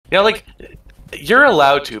You know, like, you're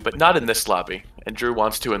allowed to, but not in this lobby. And Drew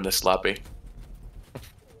wants to in this lobby.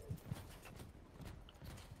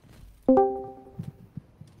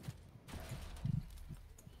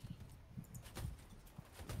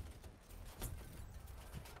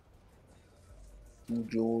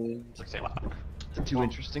 Say a lot. Too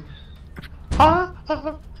interesting.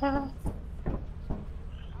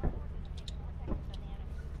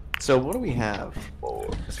 So what do we have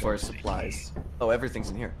as far as supplies? Oh, everything's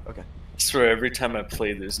in here. Okay. I swear, every time I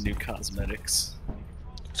play, there's new cosmetics.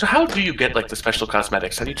 So how do you get, like, the special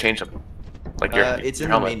cosmetics? How do you change them? Like, It's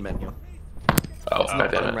in the main menu. Oh,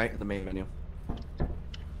 Bottom right of the main menu.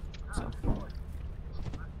 So.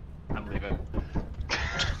 I'm leaving.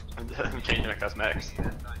 I'm changing my cosmetics. Oh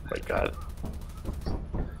my god.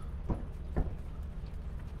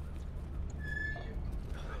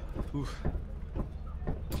 Oof.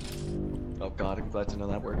 Oh god, I'm glad to know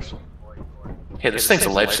that works. Hey, this thing's a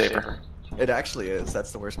lifesaver. It actually is.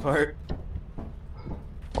 That's the worst part.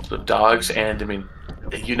 Also dogs, and I mean,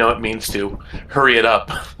 you know it means to hurry it up.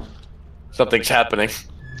 Something's happening.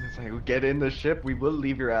 It's like, we get in the ship, we will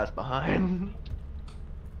leave your ass behind.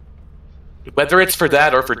 Whether it's for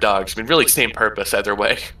that or for dogs, I mean, really same purpose either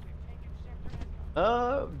way.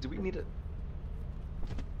 Do we need it?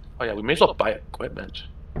 Oh yeah, we may as well buy equipment.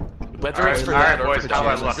 Whether it's for alright, that or boys, for how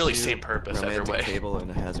dogs, about it's really suit, same purpose either romantic way. table and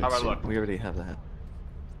a hazard How about suit. look? We already have that.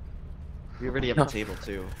 We already have a table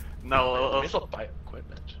too. No, We may as well buy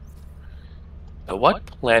equipment. Now, what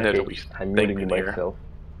planet are we I'm muting thinking here? myself.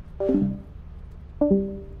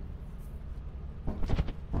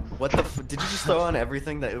 What the did you just throw on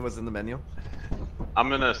everything that was in the menu? I'm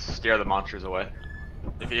gonna scare the monsters away.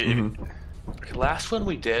 If you, The last one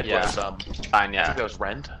we did was Fine, I think yeah. that was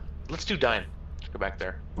Rend. Let's do Dine. Let's go back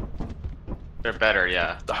there. They're better,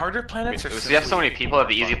 yeah. The harder planets are. If we have so many people,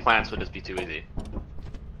 the easy planets would just be too easy.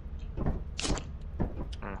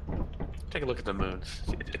 Take a look at the moons.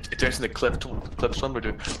 If there's an eclipse one, we're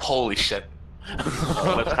doing. Holy shit.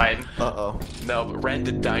 Eclipse Titan. Uh-oh. No, but Rend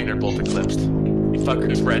and Dine are both eclipsed. You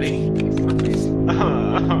fuckers ready?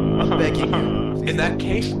 I'm begging you. In that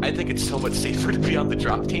case, I think it's so much safer to be on the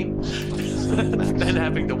drop team than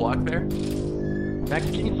having to walk there. Max,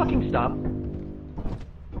 can you fucking stop?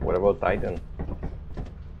 What about Titan?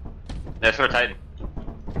 Let's go to Titan.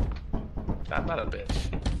 I'm not a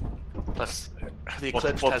bitch. Plus, the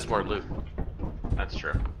eclipse Well, has more loot. That's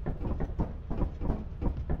true.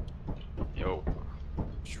 Yo.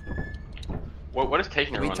 What is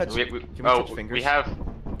taking Can we everyone? touch- can we touch we fingers? have.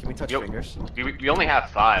 Can we touch Yo, fingers? We only have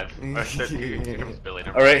 5.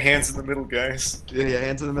 Alright, hands in the middle, guys. Yeah,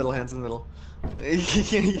 hands in the middle, hands in the middle.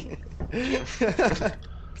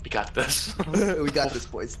 We got this. We got this,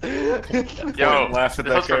 boys. Yo, Laugh at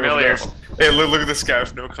this that looks guy over familiar. there. Hey, look at this guy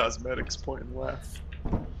with no cosmetics. Point and laugh.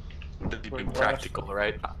 Being practical,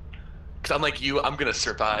 right? Because unlike you, I'm gonna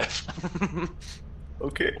survive.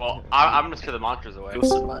 Okay. Well, I'm gonna scare the monsters away. You'll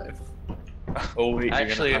survive. Oh wait,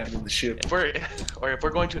 Actually, you're gonna hide in the ship. if we're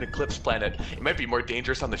going to an eclipse planet, it might be more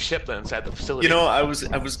dangerous on the ship than inside the facility. You know, I was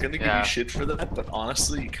gonna give Yeah. you shit for that, but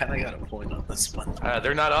honestly, you kind of got a point on this one.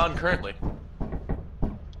 they're not on currently.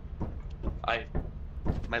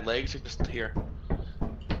 My legs are just here.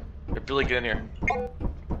 They're really get in here.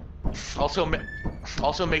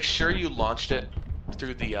 Also, make sure you launched it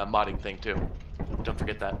through the modding thing too. Don't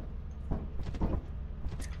forget that.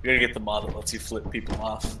 You're gonna get the mod that lets you flip people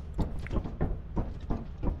off.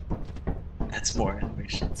 That's more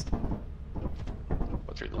animations.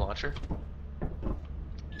 What, through the launcher?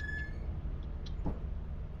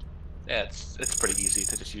 Yeah, it's pretty easy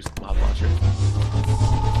to just use the mod launcher.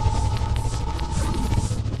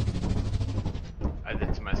 I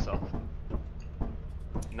did to myself.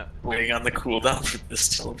 No. Waiting on the cooldown for this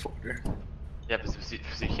teleporter. Yeah, because you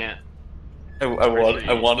can't. I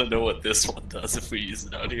want to know what this one does if we use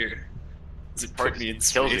it out here. Does it put me in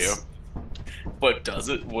space? Kills you. What does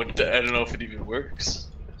it? What? I don't know if it even works.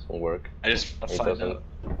 This won't work. I just want to It find doesn't.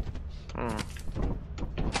 out.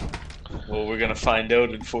 Well, we're gonna find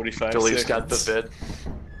out in 45 Billy's seconds. got the vid.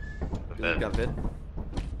 You got vid?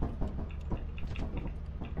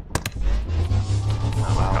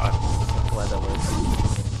 Oh my god. Glad that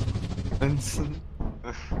works.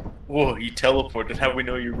 Whoa, you teleported. How do we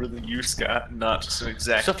know you're really you, Scott, and not just an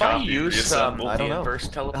exact So if I copy use reassembled? I don't the know. inverse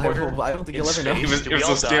teleporter, I don't think you'll ever know. It was, do it we was all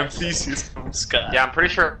those damn die? theses from Scott. Yeah, I'm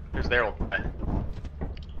pretty sure there's there will die.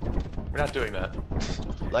 We're not doing that.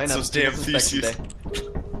 Line up. Those damn inspection theses. day.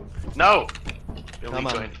 No! Come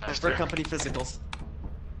on. For company physicals.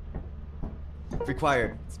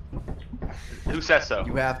 Required. Who says so?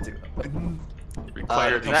 You have to.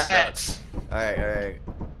 Require these that- stats. Alright, alright.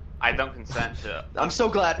 I don't consent to. I'm so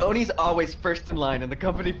glad. Oni's always first in line in the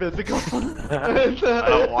company physical. I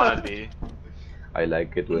don't want to be. I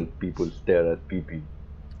like it when people stare at pee-pee.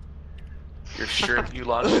 You're sure you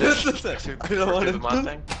launched it? I don't want the mod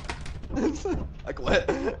to. thing? Like what?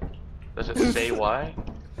 Does it say why?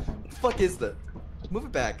 What the fuck is that? Move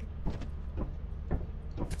it back.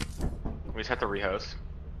 We just have to rehost.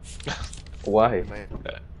 Why?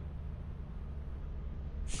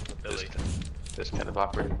 Billy. This kind of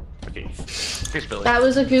awkward. Okay. Here's Billy. That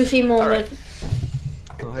was a goofy moment.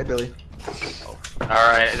 Oh, hi Billy.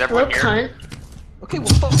 Alright, is everyone Look, here? cunt. Okay, well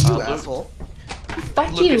fuck you, Luke. asshole.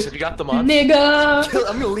 Fuck Lucas, you, have you got the mods? nigga.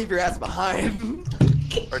 I'm gonna leave your ass behind.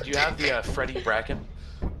 Or do you have the Freddy Bracken?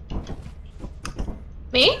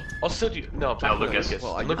 Me? Also, do you... No, No, Lucas. Lucas.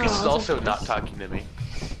 Well, I- Lucas is Oh, also Lucas. not talking to me.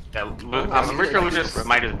 Yeah, I'm pretty sure Lucas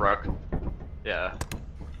might is broke. Yeah.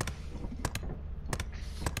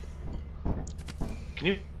 Can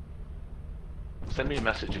you... Send me a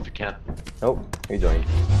message if you can. Oh, he joined.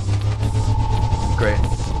 Great.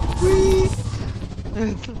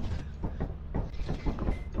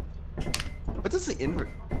 What does the inverse?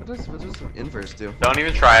 What does the inverse do? Don't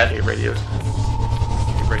even try it. Your radio's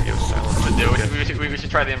silent. We should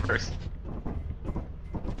try the inverse.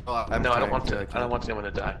 Oh, No, I don't want to. I don't want anyone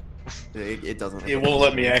to die. It doesn't. It won't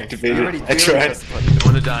let me activate We already- it. we I already tried. pressed the button. I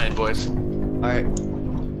want to die, boys. Alright.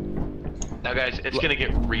 Now, guys, it's gonna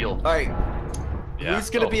get real. Alright. Yeah. Who's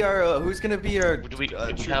gonna be our? Do we have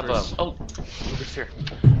a? troopers? Oh, Lucas here.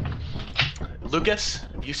 Lucas,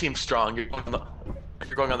 you seem strong. You're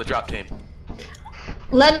going on the drop team.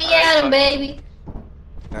 Let me Alright, at him, fuck. baby.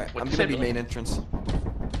 Alright, What'd I'm you gonna say, be main entrance.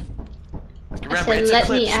 Remember, I said, it's let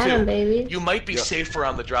me Eclipse at too. him, baby. You might be Yep. safer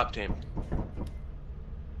on the drop team.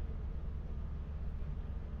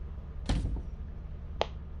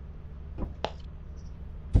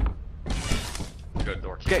 Good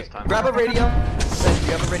door key Okay, this time. grab a radio. Ben,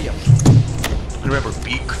 you have a radio. And remember,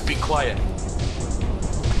 be quiet.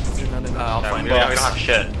 I'll No, find we it. don't have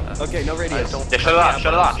shit. Okay, no I radios. don't- Yeah, shut it off,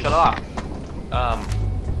 shut it off, shut it off.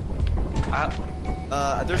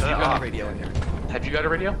 There's Shut a up. radio in here. Have you got a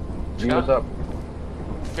radio? G, what's up?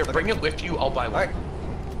 Here, bring it with you. I'll buy one. Alright,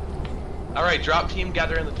 All right, drop team,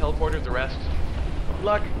 gather in the teleporter. The rest. good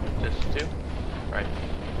luck. Just two. Right.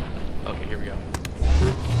 Okay, here we go.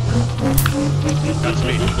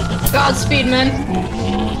 Godspeed. Godspeed, man.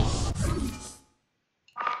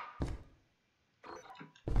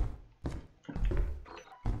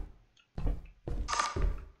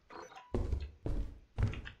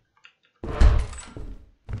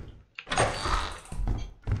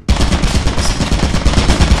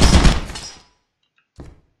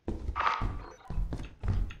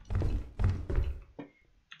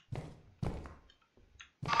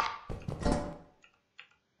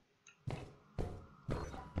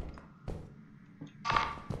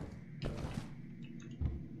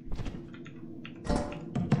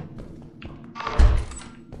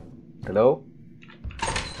 Hello?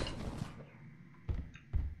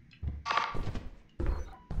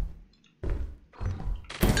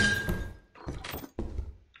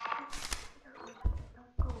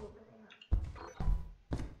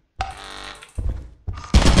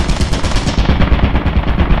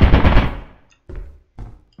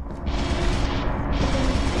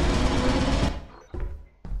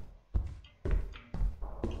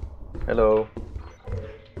 Hello.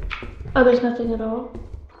 Oh, there's nothing at all.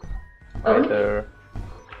 Right Oni? there.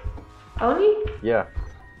 Oni? Yeah.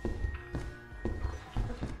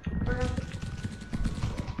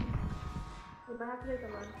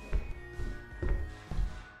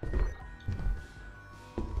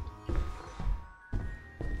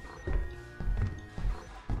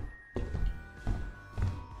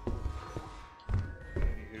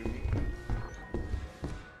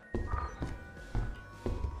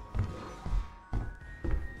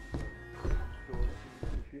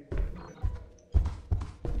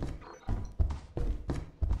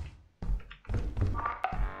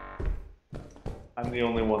 I'm the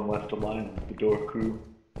only one left alive with the door crew.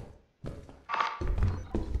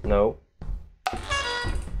 No.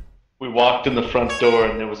 We walked in the front door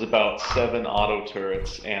and there was about 7 auto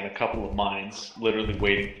turrets and a couple of mines literally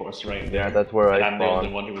waiting for us right there. Yeah, that's where and I I'm the only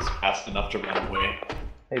spawned. one who was fast enough to run away.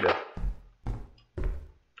 Hey there.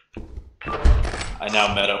 I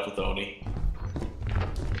now met up with Oni.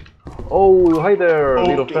 Oh, hi there,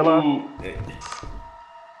 little fella. ooh.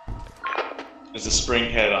 There's a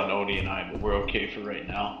spring head on Oni and I, but we're okay for right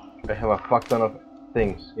now. I have a fuck ton of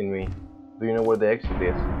things in me. Do you know where the exit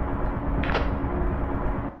is?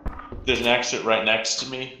 There's an exit right next to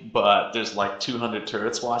me, but there's like 200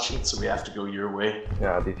 turrets watching, so we have to go your way.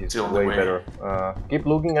 Yeah, this It's is the only way way. better. Keep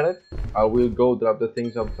looking at it. I will go drop the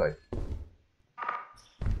things outside.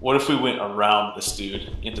 What if we went around this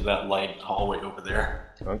dude into that light hallway over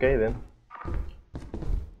there? Okay then.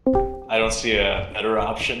 I don't see a better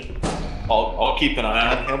option. I'll keep an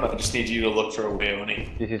eye on him. I just need you to look for a way,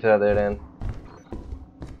 Oni. This is a dead end.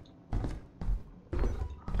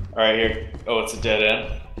 Alright, here. Oh, it's a dead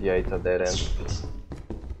end? Yeah, it's a dead end.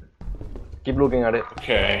 Keep looking at it.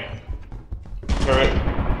 Okay. Alright.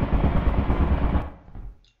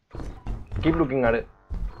 Keep looking at it.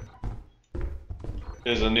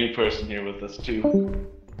 There's a new person here with us, too.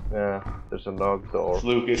 Yeah, there's a locked door. It's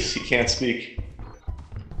Lucas. He can't speak.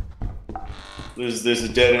 There's a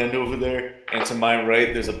dead end over there, and to my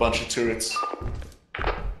right, there's a bunch of turrets.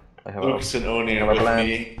 I have Lucas and Oni have are a with plan.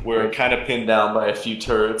 me. We're Wait. kind of pinned down by a few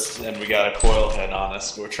turrets, and we got a coil head on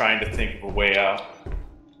us. We're trying to think of a way out.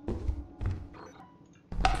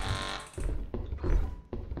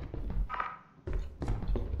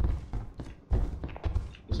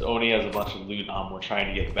 Because Oni has a bunch of loot on. We're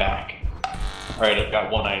trying to get back. Alright, I've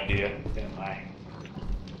got one idea. Stand by.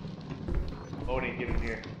 Oni, get in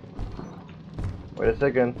here. Wait a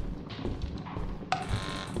second.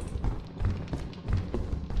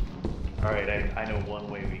 Alright, I know one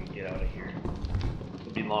way we can get out of here.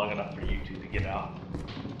 It'll be long enough for you two to get out.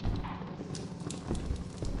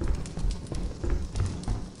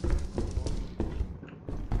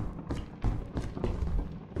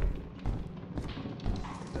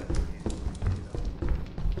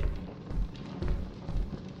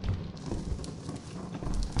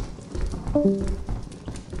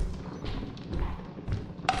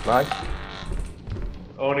 Max,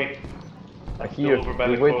 Oni, I'm here. still over by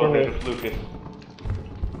Just the wait for coil me. head with Lucas.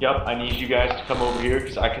 Yep, I need you guys to come over here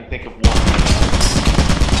because I can think of one.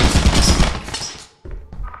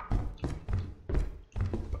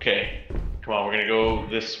 Okay, come on, we're gonna go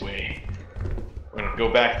this way. We're gonna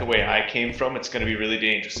go back the way I came from. It's gonna be really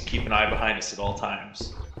dangerous. Keep an eye behind us at all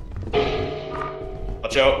times.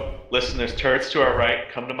 Watch out. Listen, there's turrets to our right.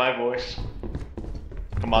 Come to my voice.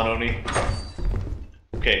 Come on, Oni.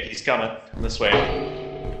 Okay, he's coming. Come this way.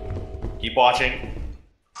 Keep watching.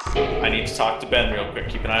 I need to talk to Ben real quick.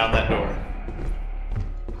 Keep an eye on that door.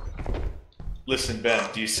 Listen, Ben,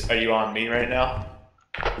 are you on me right now?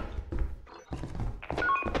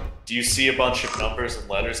 Do you see a bunch of numbers and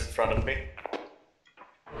letters in front of me?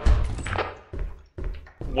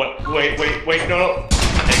 What? Wait, no.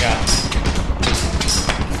 Hang on.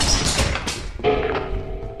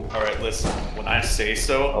 Alright, listen. When I say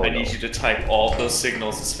so, Oh, I need you to type all of those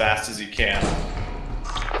signals as fast as you can.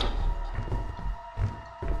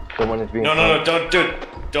 Someone is being No, don't do it.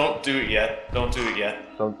 Don't do it yet. Don't do it yet.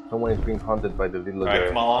 Someone is being hunted by the little Alright, girl.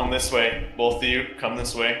 come along this way. Both of you, come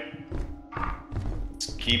this way.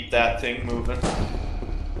 Let's keep that thing moving.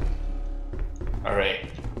 Alright.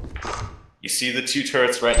 You see the two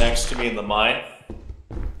turrets right next to me in the mine?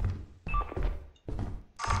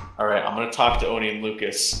 Alright, I'm gonna talk to Oni and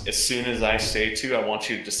Lucas. As soon as I say to, I want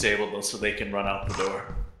you to disable those so they can run out the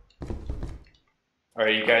door.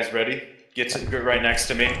 Alright, you guys ready? Get right next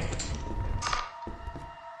to me.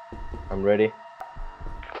 I'm ready.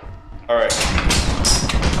 Alright.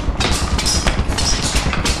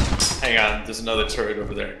 Hang on, there's another turret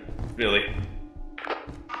over there. Really?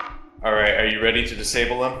 Alright, are you ready to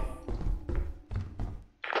disable them?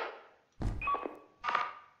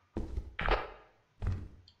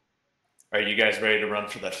 Are you guys ready to run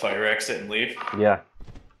for that fire exit and leave? Yeah.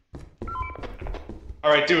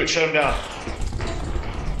 Alright, do it, shut him down.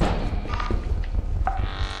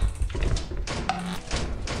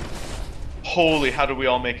 Holy, how did we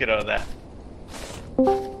all make it out of that?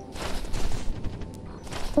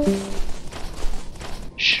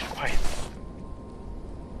 Shh, quiet.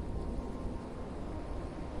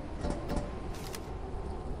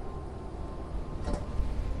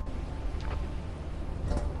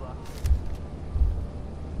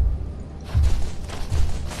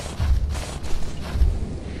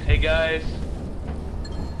 Hey guys.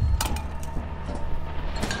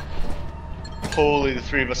 Holy, the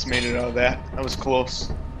three of us made it out of that. That was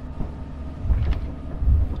close.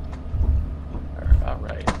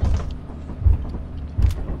 Alright.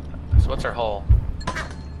 So what's our haul?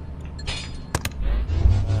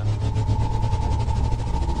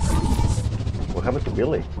 What happened to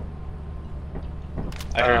Billy?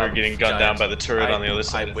 I heard her getting gunned down by the turret on the other I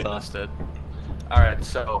side of the witnessed it. Alright,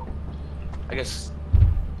 so I guess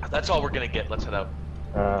that's all we're gonna get. Let's head out.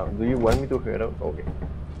 Do you want me to head out? Okay.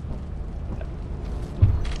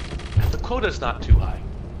 The quota's not too high.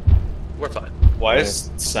 We're fine. Why does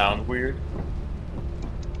it sound weird?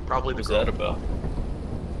 Probably What the was girl. that about?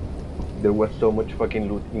 There was so much fucking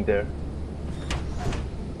loot in there.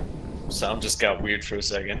 Sound just got weird for a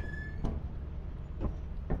second. Yeah,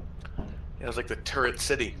 it was like the turret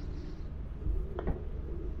city.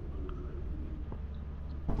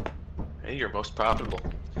 Hey, you're most profitable.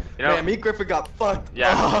 You know, Man, me and Griffin got fucked.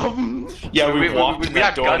 Yeah. Yeah, we walked we in got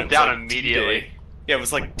that door and gunned it was down like immediately. D-Day. Yeah, it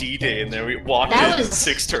was like D-Day in there. We walked That in, was-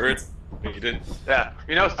 6 turrets. We did. Yeah,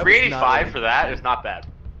 you know, was not 385 ready. for that is not bad.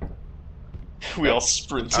 We all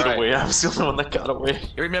sprinted All right. away. I was the only one that got away.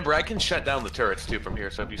 You remember, I can shut down the turrets too from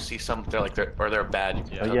here. So if you see some, they're bad.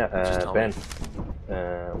 You can Oh yeah, just tell Ben. me.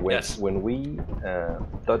 When Yes. when we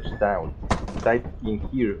touch down, type in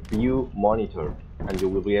here view monitor, and you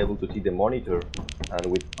will be able to see the monitor, and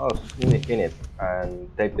with us in it,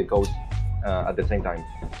 and type the code at the same time.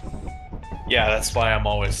 Yeah, that's why I'm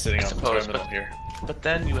always sitting I on the suppose, terminal but- here. But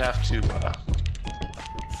then you have to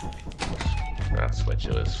switch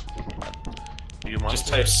this. You want Just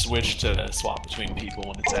type switch to swap between people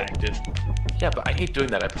when it's active. Yeah, but I hate doing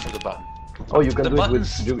that. I prefer the button. Oh, you can The do it with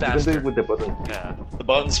button's you can do faster. it with the button. Yeah. The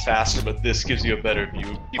button's faster, but this gives you a better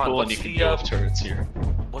view of people, and what's you can the, deal with turrets here.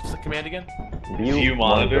 What's the command again? View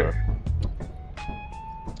monitor.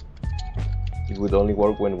 It would only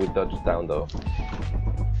work when we touch down, though.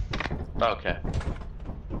 Okay.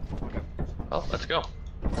 Well, let's go.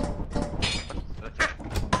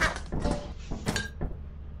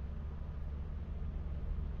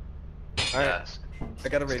 Alright, I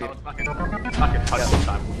got a radio. It's not gonna touch this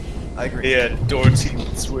time. I agree. Yeah, door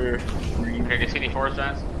teams were green. Here, do you see any forest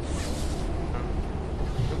giants?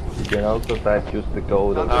 You can also type just the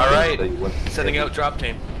code of the All thing right. that you want to Sending save. out drop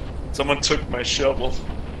team. Someone took my shovel.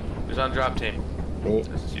 Who's on drop team? Me.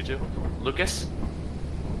 This is you two. Lucas?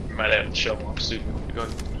 You might have the shovel, I'm stupid. You're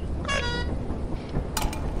going. Alright.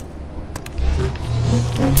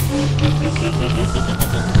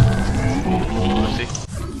 Let's see.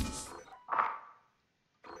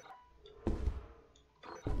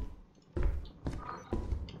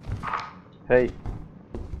 Hey.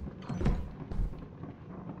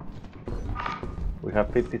 We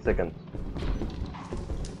have 50 seconds.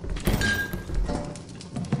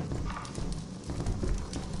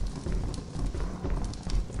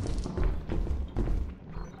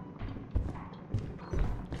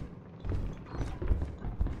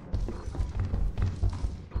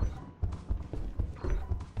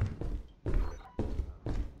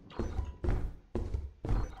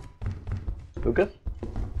 Lucas?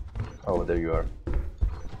 Oh, there you are.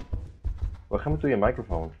 What happened to your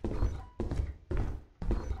microphone?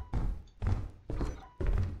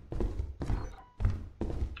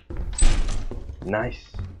 Nice.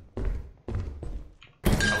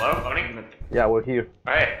 Hello, Oni? Yeah, we're here.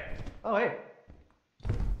 Alright. Oh, hey.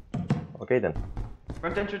 Okay then.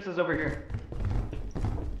 Front entrance is over here.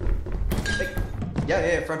 Hey.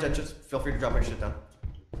 Yeah, front entrance. Feel free to drop your shit down.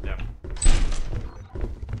 Yeah.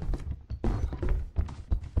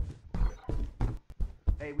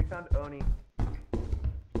 Hey, we found Oni.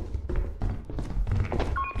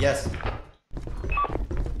 Yes.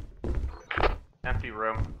 Empty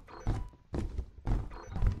room.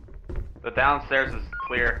 The downstairs is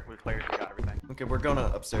clear. We cleared. We got everything. Okay, we're going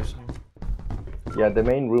upstairs. Yeah, the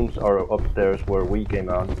main rooms are upstairs where we came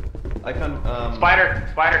out. I found Spider!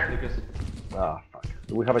 Spider! Lucas. Ah, fuck.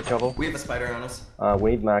 Do we have a shovel? We have a spider on us.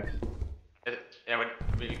 We need Max. Yeah,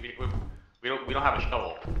 we don't have a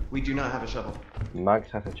shovel. We do not have a shovel.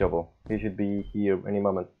 Max has a shovel. He should be here any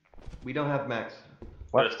moment. We don't have Max.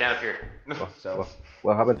 What? Just stand up here. So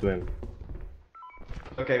What happened to him?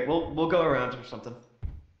 okay, we'll go around or something.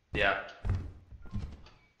 Yeah.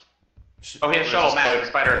 Oh, he has a shovel, Matt. There's a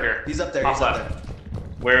spider up here. He's up there. Top He's up left. there.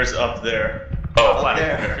 Where's up there? Oh, Up left.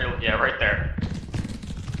 there. Yeah, right there.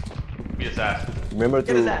 Beat his ass. Remember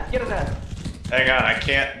Get his to... ass, get his ass. Hang on, I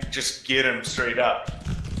can't just get him straight up.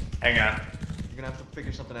 Hang on. You're gonna have to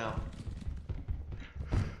figure something out.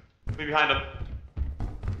 Be behind him.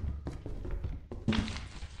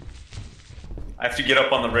 I have to get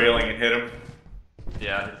up on the railing and hit him.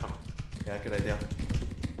 Yeah. Yeah, good idea.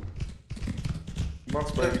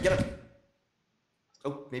 Get him.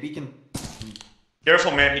 Oh, maybe he can.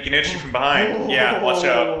 Careful, man, he can hit you from behind. Yeah, watch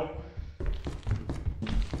out.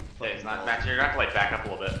 Hey, it's not, Max, you're gonna have to like back up a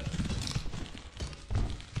little bit.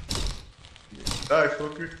 Die,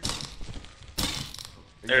 fucker.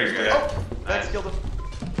 There you go. Oh, that's Nice. killed him.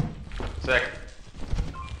 Sick.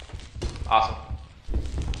 Awesome.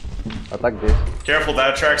 Attack this. Careful,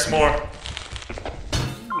 that attracts more.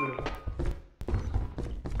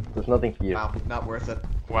 There's nothing here. Wow, not worth it.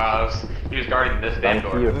 Wow, he was guarding this damn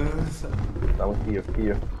Down door. here. Down here,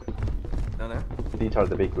 here. Down there? These are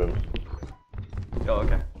the big rooms. Oh,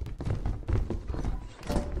 okay.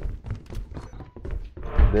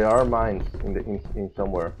 There are mines in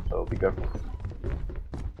somewhere, so be careful.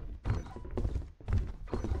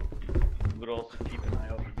 But also keep an eye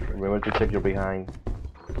out for Remember to check your behind.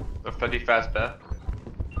 The 50 fast bet.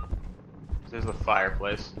 There's the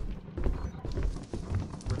fireplace.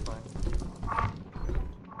 We're fine.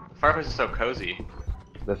 The fireplace is so cozy.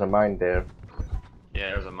 There's a mine there. Yeah,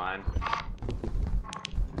 there's a mine.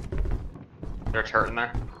 There's a turret in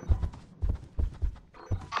there.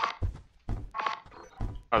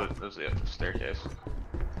 Oh, there's the staircase.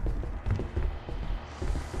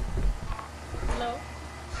 Hello?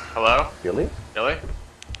 Hello? Really? Billy?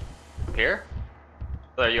 Here?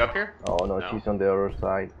 Are you up here? Oh no, No. she's on the other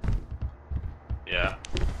side. Yeah.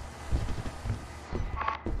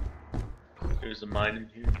 There's a mine in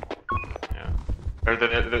here. Yeah.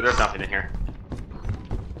 There's nothing in here.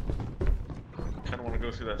 Kind of want to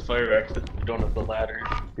go through that fire exit. We don't have the ladder.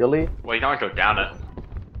 Really? Well, you don't want to go down it.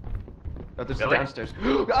 Oh, there's Really? downstairs.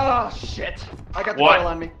 Oh shit! I got the What? bottle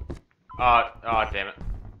on me. Oh, damn it.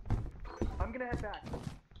 I'm gonna head back.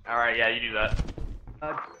 Alright, yeah, you do that.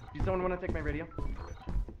 Does someone want to take my radio?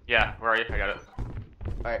 Yeah, where are you? I got it.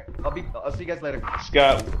 Alright, I'll see you guys later.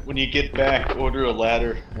 Scott, when you get back, order a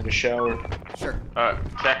ladder and a shower. Sure.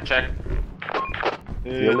 Check.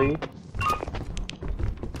 Really?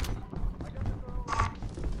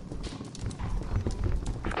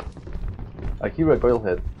 I hear a coil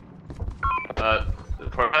head. The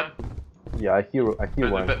port head? Yeah, I hear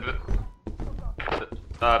one.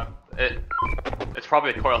 It's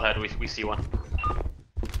probably a coil head. We see one.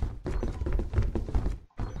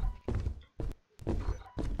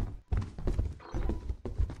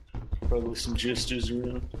 Probably some jesters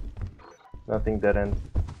around. Nothing dead end.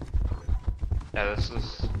 Yeah, this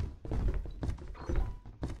is.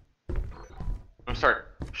 I'm start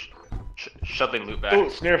shuttling loot back. Oh,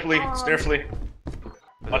 snare flea, snare flea.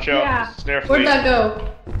 Watch out, Yeah. snare flea. Where'd that go?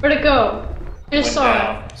 Where'd it go? I just Went saw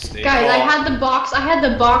down. it. Stay Guys, I calm. had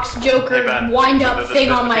the box Joker Hey, Ben. wind up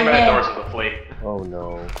thing on my The doors head. of the flea. Oh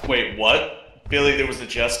no. Wait, what? Billy, there was a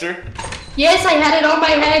jester? Yes, I had it on my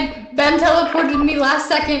head. Ben teleported me last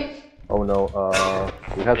second. Oh no.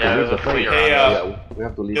 We have Yeah, to leave there's the a flea place. around. Hey, Yeah, we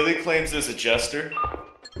have to leave. Billy claims there's a jester.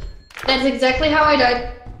 That's exactly how I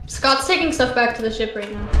died. Scott's taking stuff back to the ship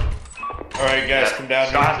right now. Alright guys, come down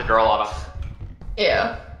Scott has here. a girl on him.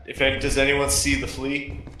 Yeah. Does anyone see the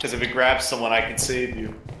flea? Because if it grabs someone, I can save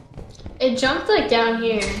you. It jumped like down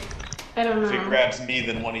here. I don't If it know. grabs me,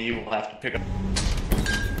 then one of you will have to pick up.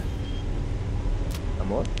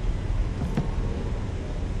 I'm on.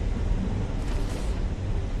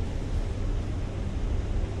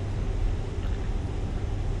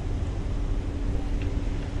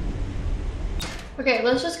 Okay,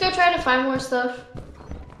 let's just go try to find more stuff.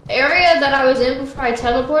 The area that I was in before I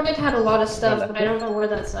teleported had a lot of stuff, but I don't know where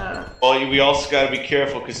that's at. Well, we also gotta be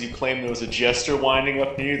careful because you claim there was a jester winding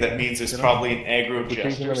up near you. That means there's probably an aggro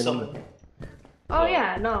jester or something. Oh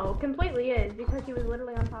yeah, no, completely is, because he was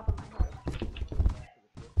literally on top of my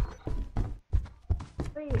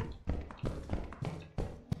head. Wait.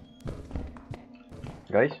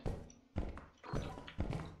 Guys?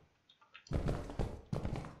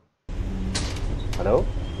 Hello?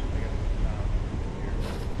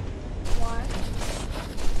 What?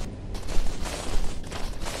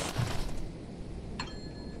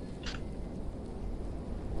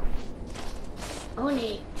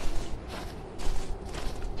 Oni.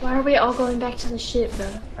 Why are we all going back to the ship, bro?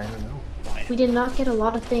 I don't know. We did not get a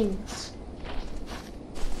lot of things.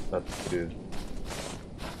 That's good.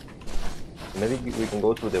 Maybe we can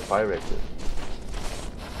go through the fire exit.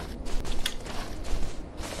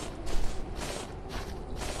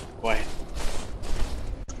 Quiet.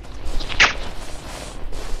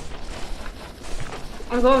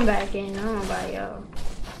 I'm going back in. I don't know about y'all.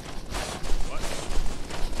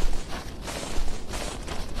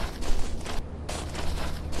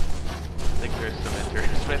 I think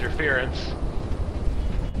there's some interference.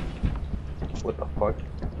 What the fuck?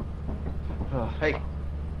 Hey,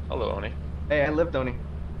 Hello, Oni. hey, I lived, Oni.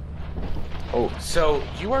 Oh, So,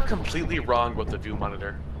 you are completely wrong with the view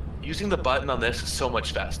monitor. Using the button on this is so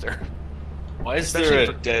much faster. Why is Especially there a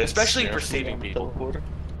for- dead especially snare for flea saving on the people. teleporter?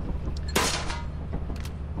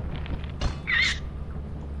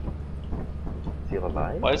 still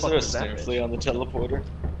alive? Why is there a is that snare bitch? flea on the teleporter?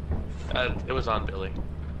 It was on Billy.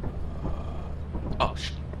 Oh,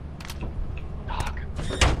 sh. Dog.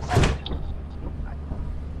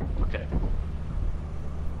 Okay.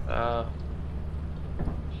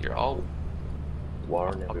 Here, I'll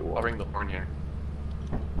Warn everyone. ring the horn here.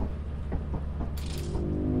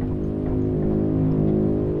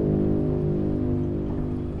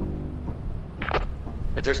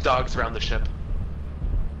 There's dogs around the ship.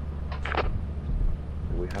 Do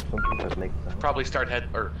we have something that makes sense? Probably start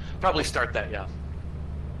that, yeah.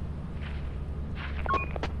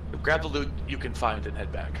 Grab the loot you can find and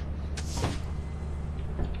head back.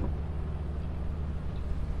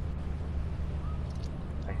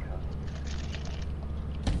 I have.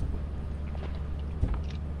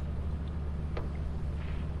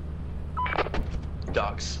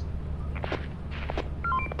 Dogs.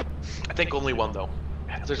 I think only one though.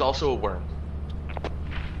 There's also a worm.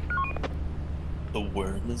 The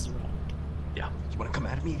worm is around. Yeah. You wanna come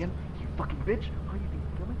at me again? You fucking bitch! How you think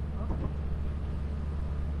you're killing?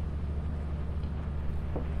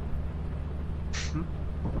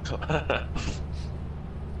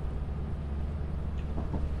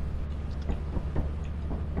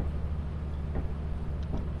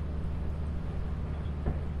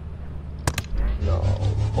 No,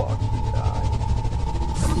 fuck, die.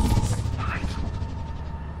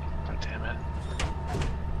 God damn it.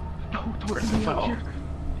 No, don't Where's leave the me out phone? here.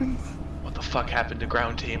 Please. What the fuck happened to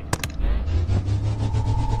ground team?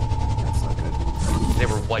 That's not good. They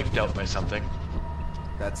were wiped out by something.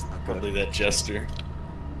 That's not Probably good. that jester.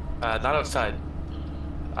 Not outside.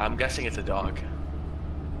 I'm guessing it's a dog.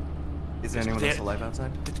 Is there anyone else alive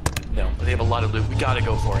outside? No, but they have a lot of loot. We gotta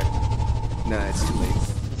go for it. Nah, it's too late.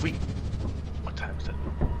 If we... What time is it?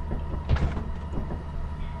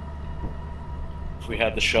 If we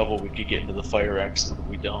had the shovel, we could get into the fire exit, but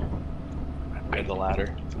we don't. We had the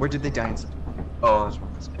ladder. Where did they die inside? Oh, that's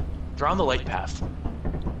wrong. They're on the light path.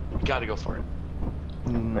 We gotta go for it.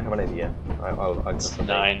 I have an idea. I'll It's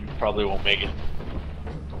 9, probably won't make it.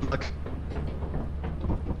 Look.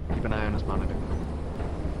 Keep an eye on his monitor.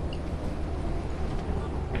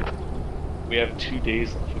 We have 2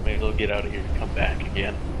 days left. We may as well get out of here and come back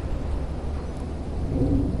again.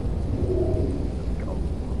 Let's go.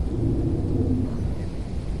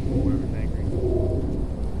 Whoever's angry.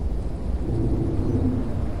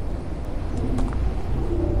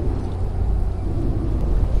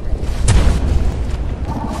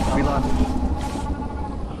 We lost.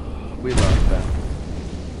 We lost that.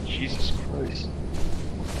 Jesus Christ.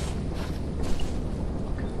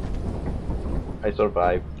 I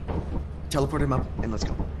survived. Teleport him up and let's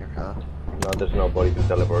go. Here, No, there's nobody to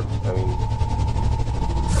teleport. I mean,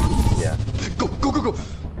 yeah. Go, go, go, go!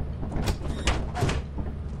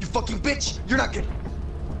 You fucking bitch! You're not good!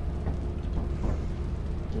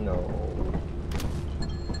 No.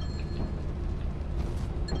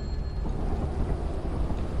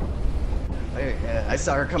 I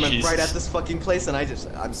saw her coming Jesus. right at this fucking place and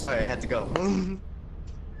I'm sorry, I had to go.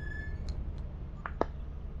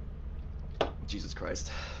 Jesus Christ.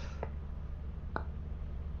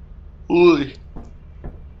 Ooh.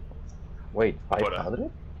 Wait, Quota. 500?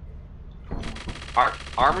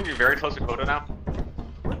 Armin, you're very close to quota now?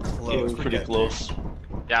 We're Yeah, close. we're pretty close.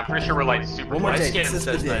 Yeah, I'm pretty sure we're like super One more My close. day. scan This is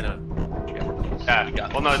says the day. 900. Yeah,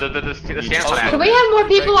 well no, the stance Oh, on Can we have more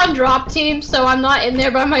people on drop team so I'm not in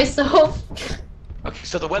there by myself? Okay,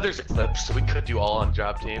 so the weather's eclipsed, so we could do all on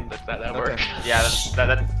job team. That work. Okay. Yeah,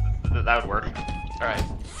 that would work. All right.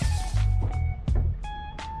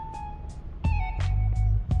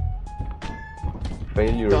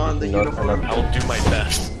 Failure Don is the not uniform. an I will do my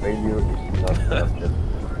best. Failure is not an option.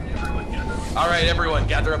 All right, everyone,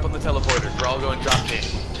 gather up on the teleporters. We're all going drop team.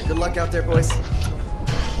 Good luck out there, boys.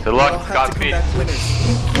 Good We'll luck, have to come Godspeed. back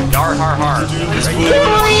winners. Yar har har.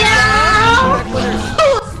 Back winners.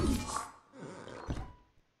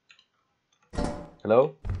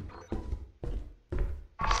 Hello?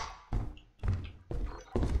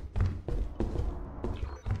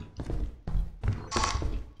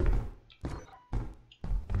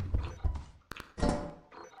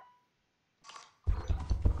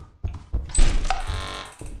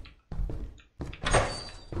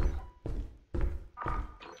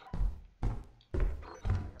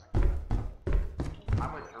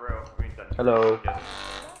 I'm with Drew. Hello.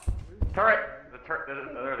 Turret. There's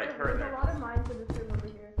a turret there. lot of mines in this room over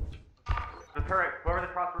here. The turret. Whoever the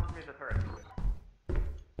cross person is the turret.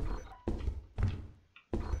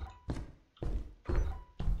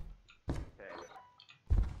 Okay.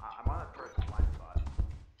 I'm on the turret blind spot.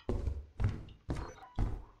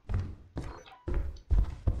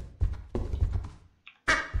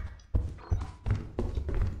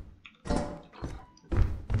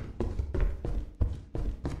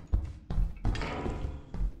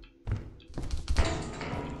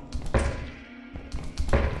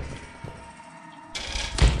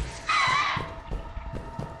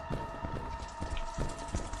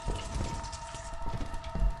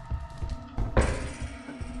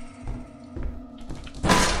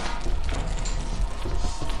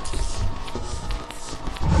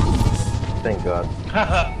 Thank God.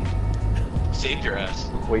 Saved your ass.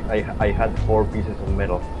 Wait, I had 4 pieces of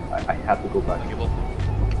metal. I had to go back. Okay, well,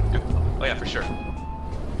 oh yeah, for sure.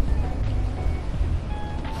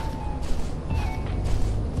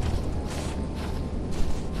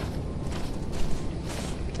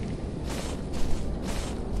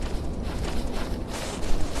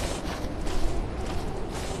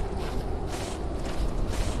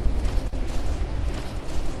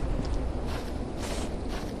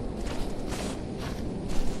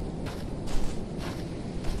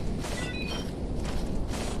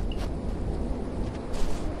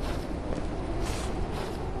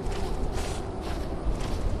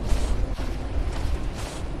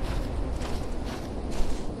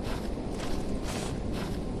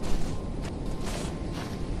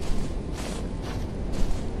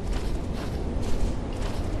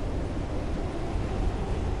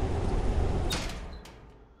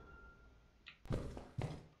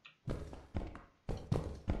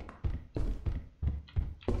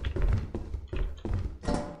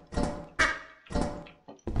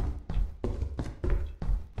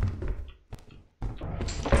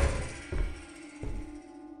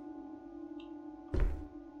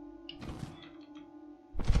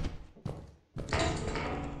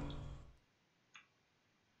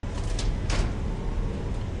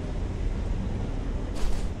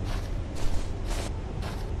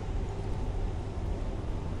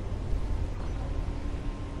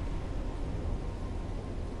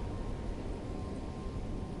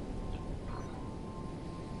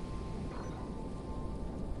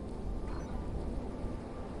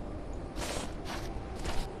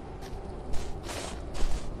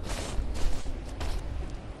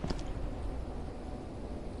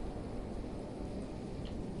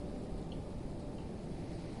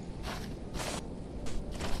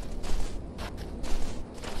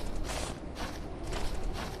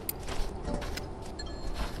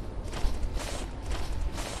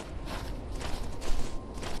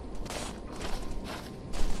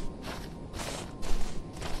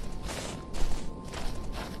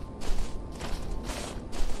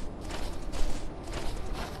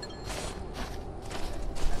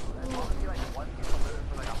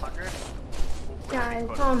 Guys,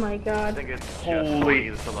 oh my I god. think it's just Holy!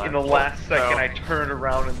 ways to In the last second, I turned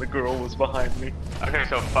around and the girl was behind me. Okay,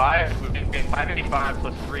 so 585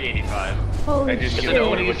 plus 385. Holy I didn't shit. get it.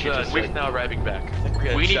 Nobody what is you just said. now arriving back.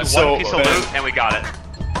 We need So, one piece of Ben- loot and we got it.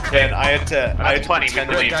 And I had to That's funny, pretend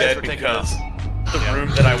we to be guys dead were taking because the room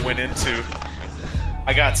that I went into,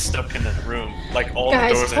 I got stuck in that room. Like all Guys,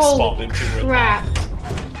 the doors I holy spawned into were crap. locked.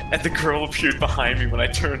 And the girl appeared behind me when I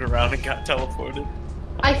turned around and got teleported.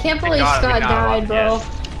 I can't believe God we Scott got died, one, bro.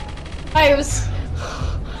 yes.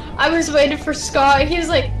 I was waiting for Scott. He was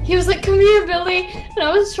like, come here, Billy, and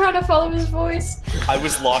I was trying to follow his voice. I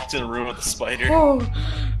was locked in a room with a spider. Oh,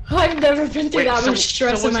 I've never been through that much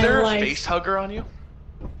stress so in was my there life. a face hugger on you?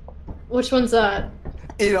 Which one's that?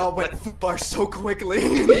 It all went far so quickly.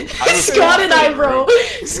 Scott and I, bro.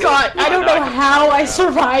 Scott, I don't know how I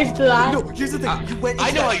survived that. No, here's the thing. You went. I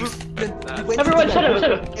into know that how you room, then you went Everyone into shut that up,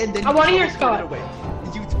 shut room, up. And then I wanna hear teleported Scott. away.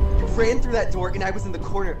 You ran through that door, and I was in the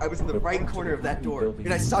corner. I was in the right corner of that door,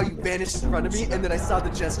 and I saw you vanish in front of me, and then I saw the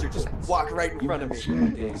jester just walk right in front of me.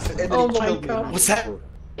 And then Oh he my killed me. god. What's that?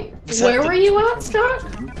 Where were you at, Scott?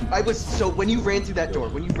 I was so when you ran through that door,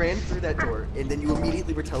 and then you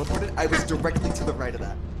immediately were teleported. I was directly to the right of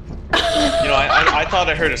that. You know, I thought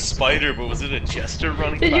I heard a spider, but was it a jester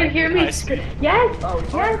running? Did you by hear at me? high speed? Yes. Oh, I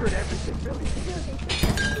Yes. heard everything. Really?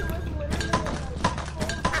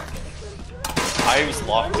 I was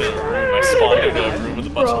locked in a room. I spawned into a room with a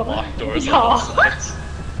bunch of locked doors. Y'all,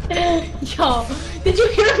 did you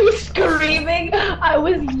hear me screaming? I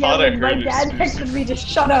was yelling. My heard it dad screaming. texted me to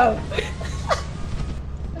shut up.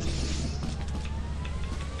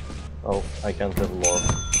 Oh, I can't have more.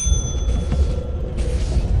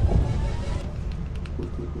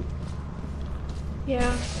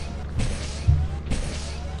 Yeah.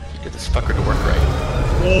 Get this fucker to work right.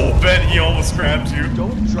 Oh, Ben, he almost grabbed you.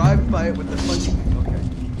 Don't drive by it with the fucking.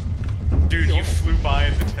 Okay. Dude, you flew by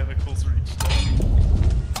and the tentacles reached out. You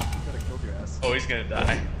gotta kill your ass. Oh, he's gonna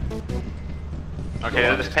die. Okay,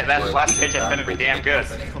 that last pitch has been pretty damn good.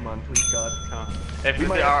 Come on, please, God. If We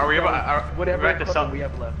might are have we to about, sell are, whatever we're at the equipment sell? we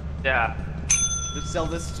have left. Yeah, Just sell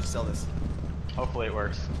this. Just sell this. hopefully it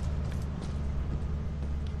works.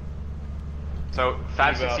 So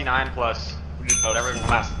 569 plus whatever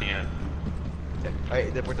last at the end. Okay. All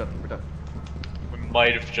right, then we're done. We're done. We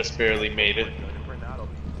might have just barely made it.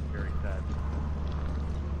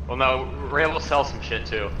 Well, no, we're able to sell some shit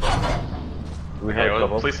too. We Okay, have well,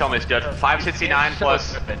 double. please tell me it's good. 569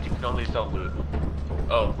 plus. You can only sell loot.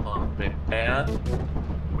 Oh, me. And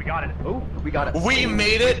We got it. Oh, we got it. we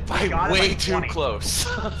made it by got it way by too 20. close.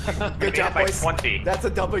 Good job, by boys. 20. That's a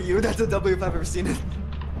W. That's a W if I've ever seen it.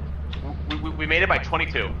 We made it by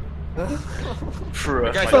 22. For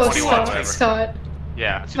us, guys- Like Oh, 21, Scott, whatever. Scott.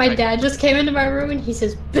 Yeah. My dad just came into my room and he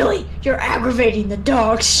says, Billy, you're aggravating the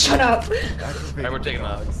dogs. Shut up. Alright, we're taking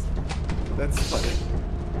off. That's funny.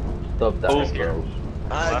 Stop that, Oh,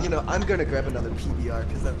 bro. You know, I'm gonna grab another PBR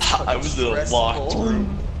because that's I fucking was in a stressful. locked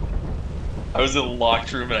room. I was in a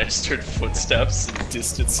locked room and I just heard footsteps and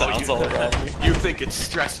distant sounds all around me. You think it's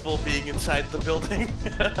stressful being inside the building?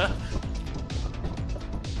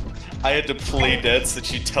 I had to play dead so that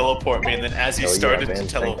she'd teleport me, and then as he Oh, yeah, started man, to thank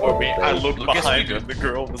teleport me, God. I looked Lucas, behind we and the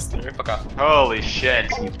girl was there. Fuck off. Holy shit.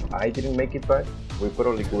 If I didn't make it back, we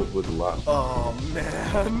probably would last. Oh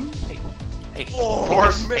man. Hey, Oh,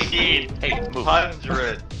 14. hey, move.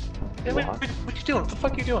 100. Hey, what you doing? What the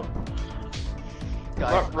fuck you doing? Guys,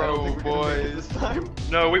 Front I don't row, think we're gonna make it boys. this time.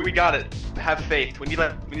 No, we got it. Have faith. We need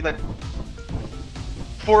like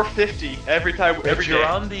 450 every time. Every If you're day.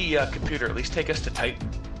 on the computer, at least take us to Titan.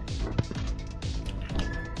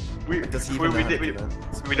 Does he we, even we, know did, how to we, do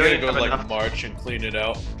that? we We don't gotta even go have like enough. march and clean it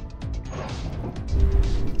out.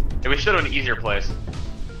 Yeah, we should have an easier place.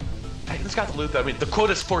 Titan's got the loot though. I mean, the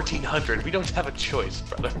quota's 1400. We don't have a choice,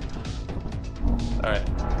 brother. Alright.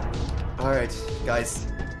 Alright, guys.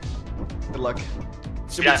 Good luck.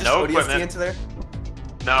 Should Yeah, we just no ODST equipment. into there?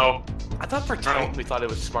 No. I thought for Titan we thought it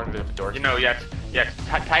was smarter to have a door. You know, yeah.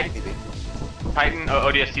 Titan. Titan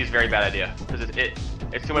ODST is a very bad idea because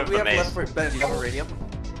it's too much We of a have maze. left for Ben. Do you have a radium?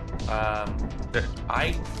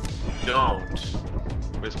 I don't.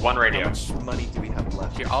 There's one How radio. much money do we have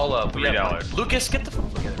left? Here, I'll we have $3. Lucas, get the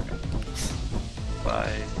fuck together. Buy.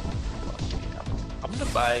 I'm gonna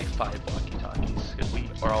buy 5 walkie-talkies because we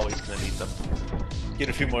are always gonna need them. Get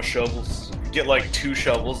a few more shovels. Get like 2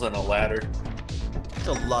 shovels and a ladder. It's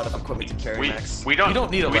a lot of equipment to carry, Max. We don't You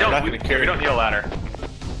don't need a we ladder. don't, Not we, gonna carry we don't it. need a ladder.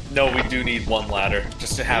 No, we do need 1 ladder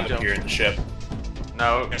just to have You it don't. here in the ship.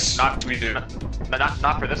 No, Yes, not we do.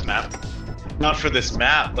 Not for this map. Not for this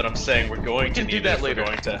map, but I'm saying we're going to can do need that it if we're later.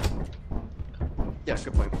 going to. Yeah,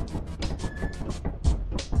 good point.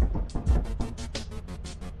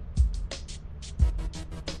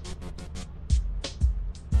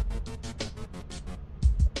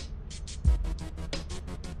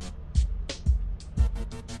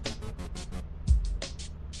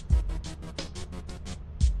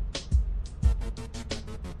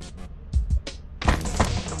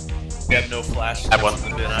 We have no flash. I have one. Is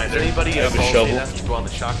anybody I have a ballsy shovel. enough to go on the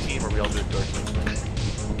shock team, or we all do it door team?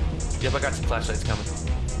 Yep, I got some flashlights coming.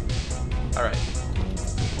 Alright.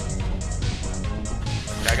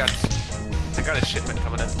 I got a shipment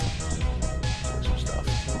coming in. Some stuff.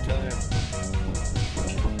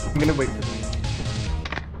 I'm gonna wait for them.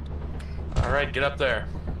 Alright, get up there.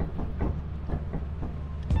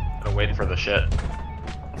 Gonna wait for the shit.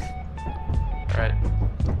 Alright.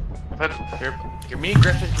 Here, me and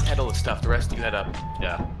Griffin can handle the stuff, the rest of you head up.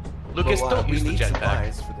 Yeah. Lucas, Well, don't we use the need jetpack.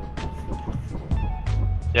 supplies for them.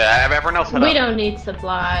 Yeah, everyone else head We up. don't need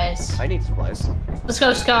supplies. I need supplies. Let's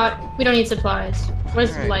go, Scott. We don't need supplies. Where's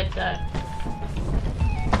the Alright. light at?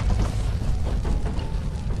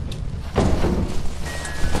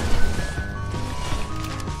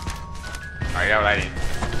 Alright, yeah, what I need.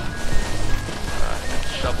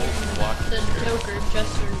 Shovels and walking. The Joker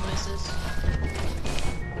Jester noises.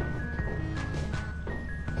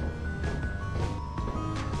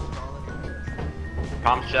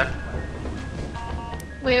 Comms check.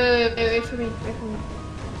 Wait for me. Wait for me.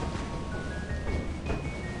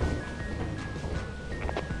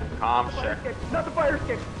 Comms check. Not the fire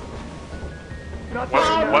stick. Not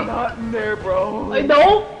What? Not in there, bro. I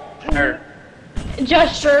know. There.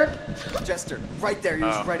 Gesture. Jester, right there. He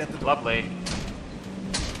was Oh, right at the door. lovely.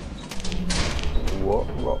 Whoa,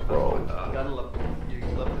 bro. Gotta love. You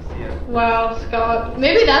love to see it. Wow, Scott.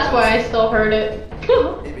 Maybe that's why I still heard it.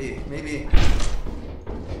 Maybe.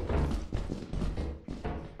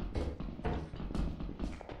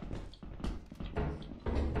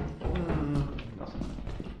 Nothing.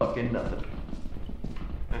 Fucking nothing.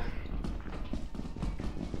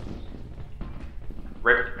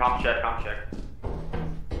 Rick, comms check, comms check.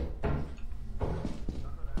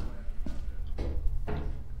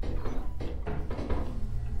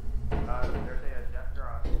 There's a Jester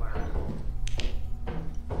on fire.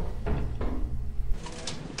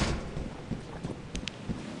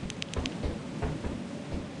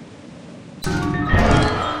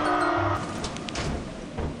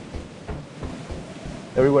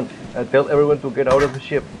 Everyone, tell everyone to get out of the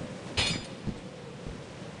ship.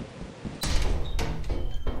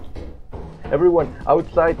 Everyone,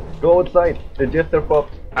 outside! Go outside! The Jester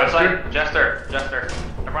popped! Outside, Jester.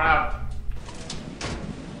 Everyone out.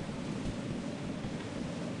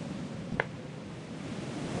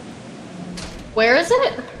 Where is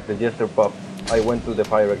it? The Jester popped. I went to the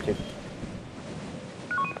fire exit.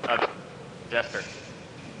 Jester.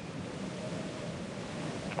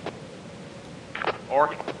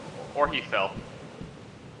 Or he fell.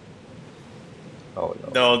 Oh no.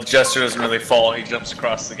 No, the Jester doesn't really fall. He jumps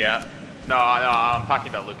across the gap. No, I'm talking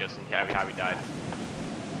about Lucas and how he died.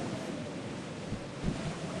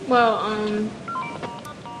 Well,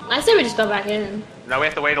 I say we just go back in. No, we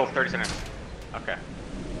have to wait till 30 seconds. Okay.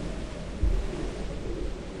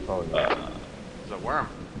 Oh no. There's a worm.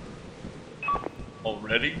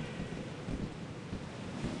 Already?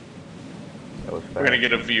 That was fast. We're gonna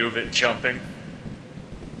get a view of it jumping.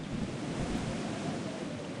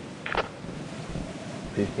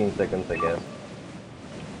 15 seconds, I guess.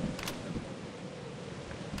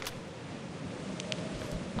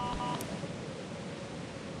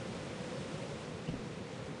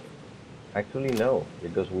 Actually, no,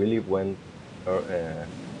 because Willie went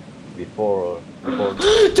before.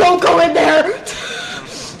 Don't go in there!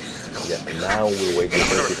 Yeah, now we're waiting I'm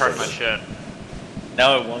gonna 30 return my seconds. shit.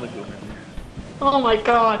 Now I want to go in Oh my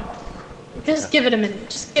god. Just give it a minute.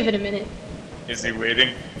 Just give it a minute. there. Is he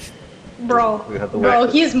waiting? Bro, We have to bro,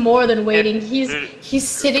 wait. he's more than waiting. He's Dude,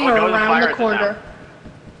 sitting go to the around fire the exit corner.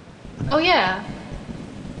 Oh yeah.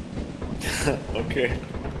 Okay.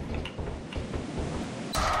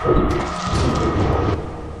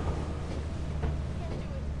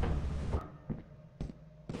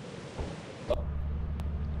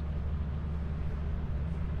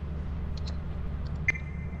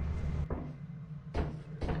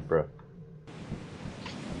 Bro.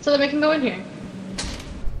 So then we can go in here.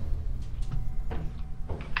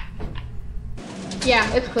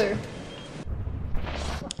 Yeah, it's clear.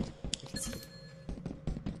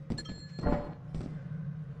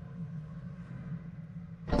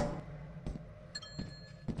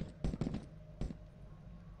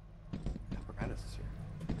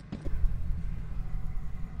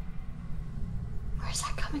 Where's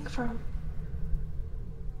that coming from?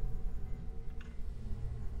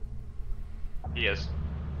 He is.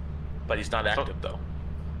 But he's not active though.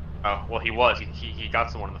 Oh, well, he was. He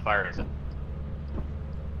got someone in the fire exit.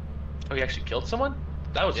 Oh, he actually killed someone?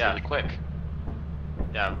 That was Yeah. really quick.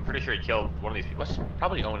 Yeah, I'm pretty sure he killed one of these people. What's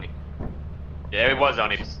probably Oni. Yeah, it was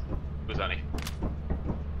Oni. It was Oni.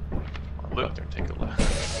 I'll go out there and take a look.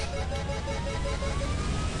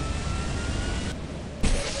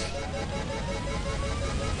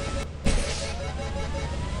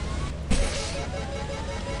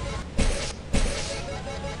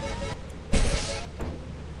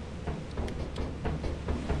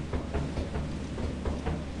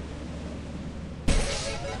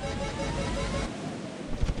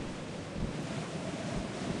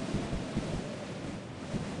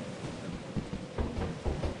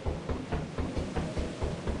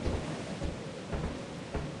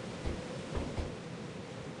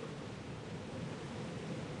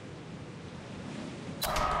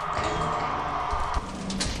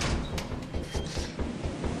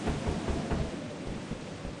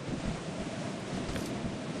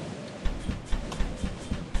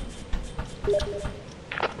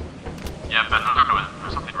 Yeah, but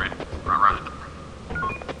there's something right around it.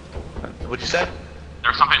 What'd you say?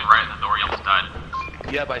 There's something right in the door. You almost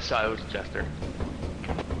died. Yep, I saw it was Jester.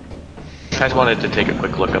 I just wanted to take a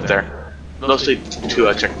quick look up there. Mostly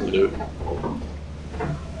to check the loot.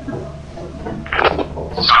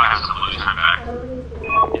 Scott has some loot coming back.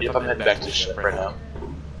 Yep, I'm heading back to the ship right now.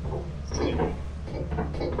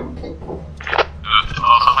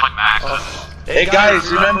 Stuff like Max. Hey guys,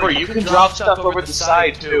 remember, you can drop stuff over the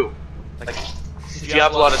side too. Like, if you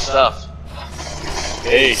have a lot of stuff.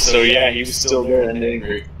 Hey, so yeah, he was still there and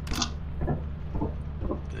angry.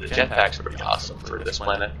 The jetpacks are pretty awesome for this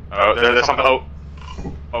planet. Oh, there's something.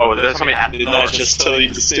 Oh, there's something. Did not just tell you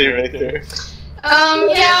to stay right there.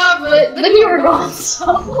 Yeah, but then you were gone,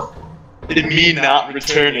 so. And me not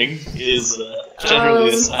returning is generally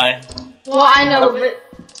a sign. Well, I know, but.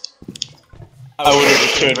 I would have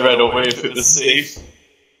returned right away if it was safe.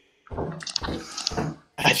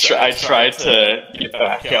 I tried to get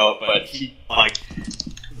back out, but he, like,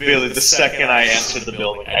 really, the second I entered the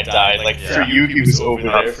building, I died. Like, for you, he was over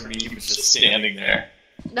there. For me, he was just standing there.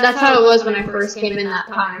 That's how it was when I first came in that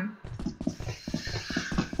time.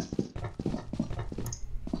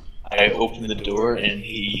 I opened the door and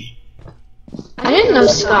he... I didn't know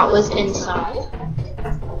Scott was inside.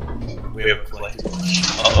 We have collected.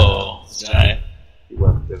 Uh-oh, this guy. He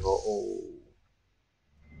went to go. Oh.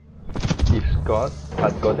 if Scott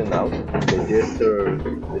had gotten out, the jester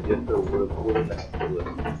wouldn't have killed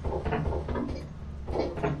us.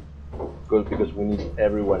 Because we need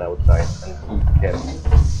everyone outside, and he kept.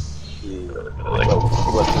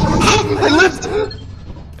 I lived!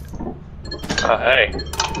 Hey.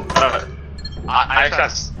 I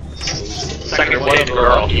got second one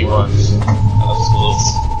girl. He was.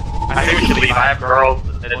 I think we should leave. I have girls,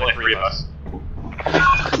 and there's only 3 of us.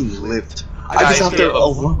 I lived. I was out there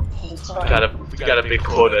alone the whole time. We got a big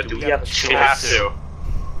quota. Do we have to? We have to.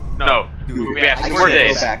 No. We have 4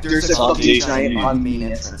 days. There's a fucking giant on main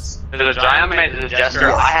entrance. There's a giant man, there's a jester.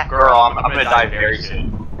 I have girl. I'm gonna die very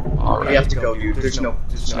soon. We have to go, dude. There's no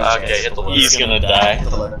Okay, it's a He's gonna die.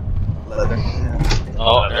 leather.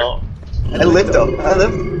 Oh no. I lived though. I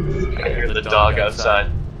lived. I hear the dog outside.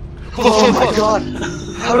 Oh my god!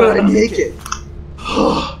 How did I make it?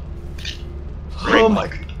 Oh my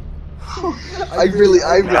god. I really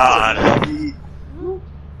God.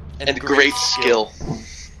 And great skill.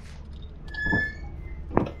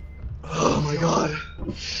 Oh my god.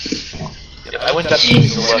 Yeah, I went up to the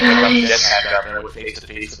left and got the jetpack up, and I went face to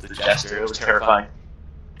face with the jester. It was terrifying.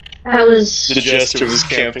 That was. The jester was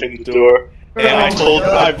camping the door, and I told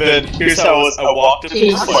him, here's how it was. I walked up to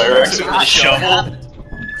the fire exit with a shovel.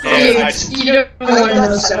 And You don't want to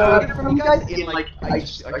know Separated stuff. from you guys, and like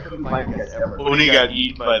I couldn't find you guys ever. Oni got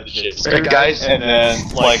eaten by the jester. Hey guys, And then,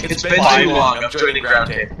 like, it's been too long. I'm joining ground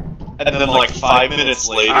tape. And then, like, 5 minutes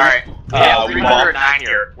later, Alright. we 309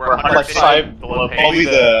 here. We're like 105 below I'll be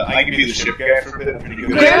pace. I can be the ship guy for a bit. Pretty good.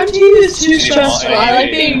 Ground to you is too stressful. I like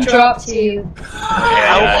being dropped to you.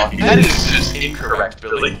 Yeah, That is just incorrect,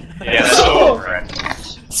 Billy. yeah, that's so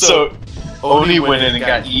correct. So, Oni went in and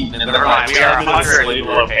got eaten, and then Never mind, we are 10 minutes 100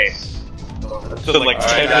 below later, pace. then like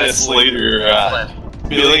 10 minutes later,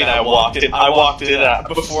 Billy and I walked in.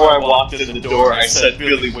 Before I walked in the door, I said,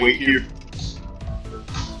 Billy, wait here.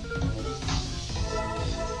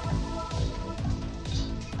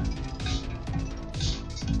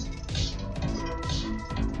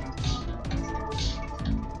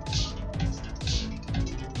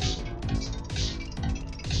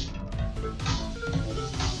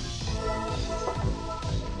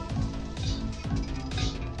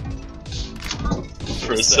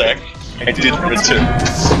 For a sec, I didn't return.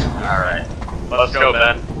 Alright. Let's go,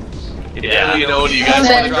 Ben. Yeah. You know, do you guys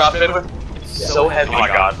want to drop in with? So heavy. Oh my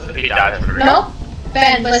god, if he dies, I'm gonna No?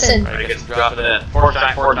 Ben, listen. Alright, I guess drop it in. Forge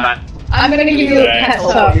time. I'm gonna give you a pep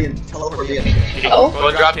talk. Teleport me in. Oh? Go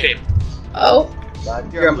and drop tape. Oh?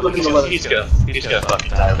 Here, I'm looking at the leather. He's gonna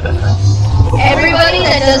fucking die with it. Everybody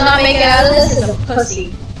that does not make it out of this is a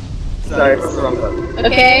pussy. Sorry, that's the wrong button.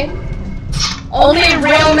 Okay? Only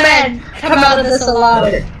real men come out of this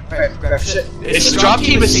alive. Okay, alright, grab shit. It's drop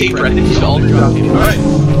team is safer. I think we should all drop team. Alright.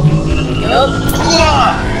 Yup.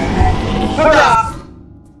 Hurrah!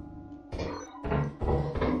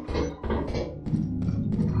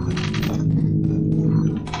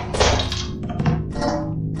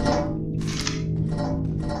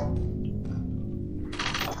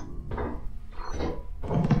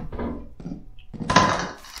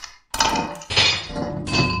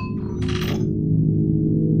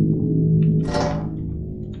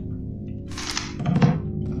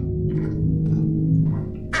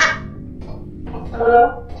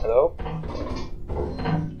 Hello? Hello?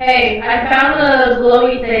 Hey, I found the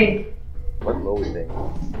glowy thing. What glowy thing?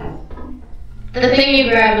 The thing you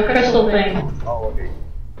grabbed, the crystal thing. Oh, okay.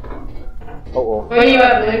 Oh, Where are you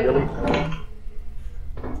at, Luke? really?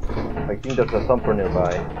 I think there's a thumper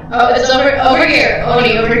nearby. Oh, it's over here.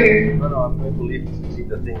 Oni, over here. No, I'm going to leave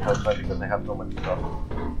the thing outside because I have so much stuff.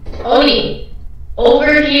 Oni,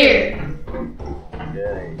 over here.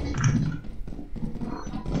 Yay.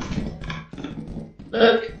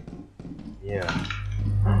 Look. Yeah.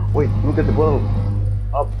 Wait, look at the bottle.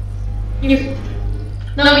 Up. You.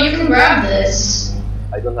 No, you can grab this.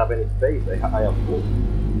 I don't have any space. I am full.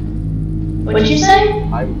 What'd you say?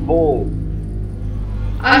 I'm full.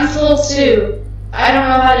 I'm full too. I don't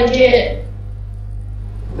know how to get.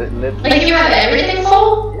 Let's Like you have everything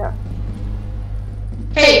full? yeah.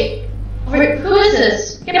 Hey, who is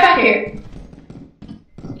this? Get back here.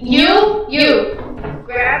 You.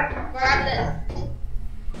 Grab this.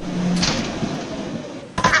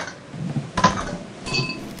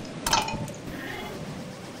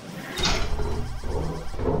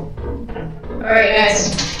 Alright,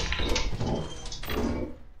 guys.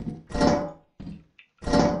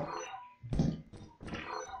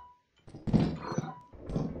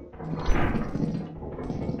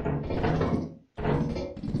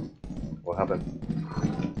 What happened?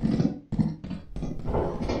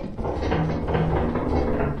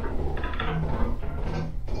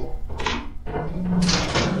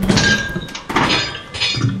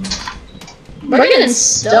 bringing in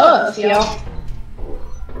stuff, y'all.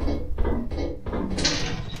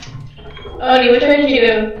 Odie, which way did you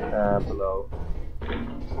go? Below.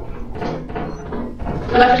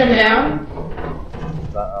 Left and down?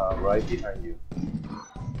 Right behind you.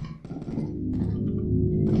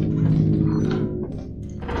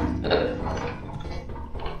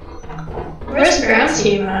 Where's ground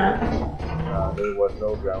team at? There was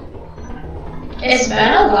no ground. Is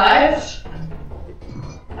Ben alive?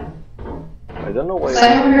 I don't know why. I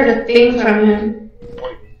haven't heard a thing from him.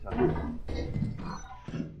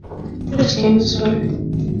 Which game is this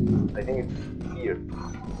one? I think it's here.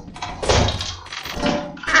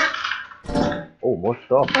 Oh, more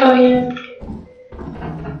stuff. Oh yeah.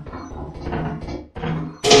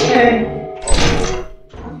 Okay.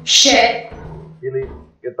 Oh, Shit. Billy,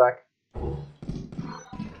 get back.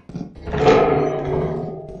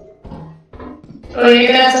 Oh, you're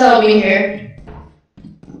gonna have to help me here.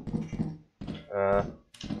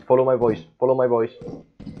 Follow my voice. Follow my voice.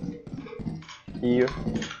 Here.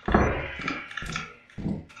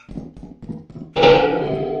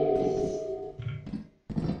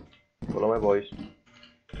 Follow my voice.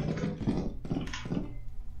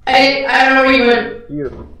 I don't know where you went.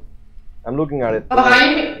 Here. I'm looking at it.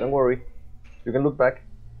 Behind me? Don't worry. You can look back.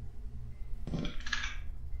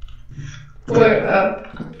 Where?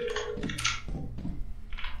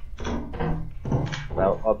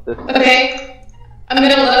 Now up this. Okay. I'm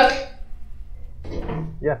gonna look.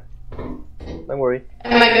 Yeah. Don't worry.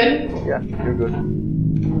 Am I good? Yeah, you're good.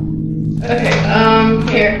 Okay,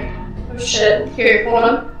 here. Oh shit. Here, hold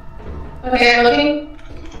on. Okay, I'm looking.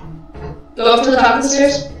 Go up to the top of the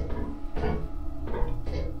stairs.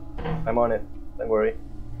 I'm on it. Don't worry.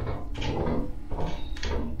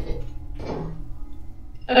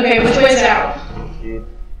 Okay, which way's out? It's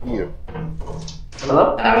here.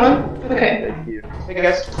 Hello? That one? Okay. It's here. Hey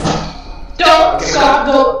guys. Don't stop,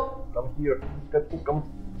 go! Come here.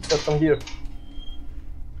 Come here.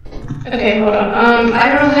 Okay, hold on. I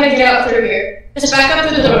don't know how to get out through here. Just back up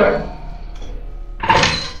through the door.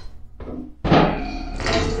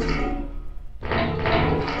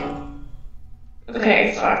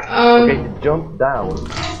 Okay, fuck. Okay, jump down.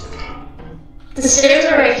 The stairs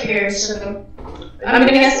are right here, so I'm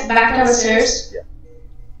gonna guess back down the stairs. Yeah.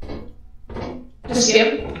 Just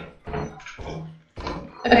skip.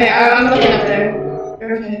 Okay, I'm looking up there.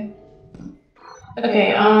 Okay.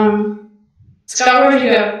 Okay, Scott, where did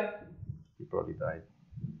you go? He probably died.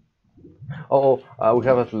 Oh, we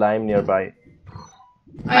have a slime nearby.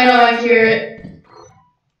 I know, I hear it.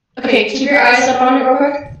 Okay, keep your eyes up on it real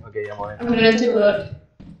quick. Okay, I'm on it. I'm gonna take a look.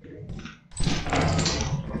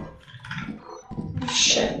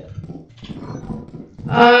 Shit.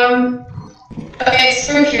 Okay, it's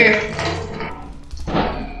through here.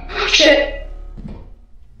 Shit.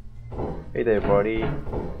 Hey there, buddy.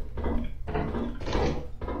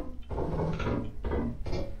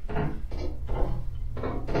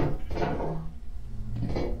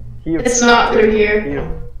 Here. It's not through here. Here.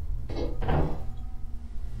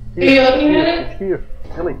 Are you looking at it? It's here.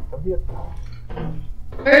 Ellie, come here.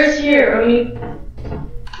 Where is here, Oni?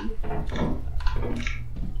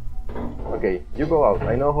 Okay, you go out.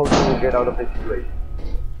 I know how to get out of this situation.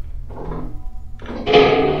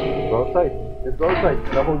 Go outside. Let's go outside.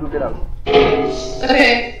 I know how to get out.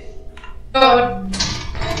 Okay. Go on.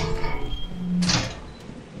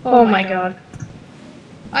 Oh my god.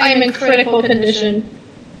 I am in critical condition.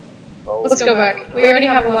 Oh, Let's go back. We already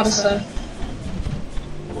have a lot of stuff.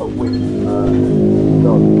 oh wait.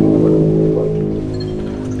 No.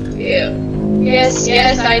 Yeah. Yes,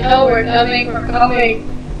 yes, I know we're coming.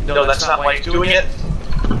 No, that's not why you're doing it.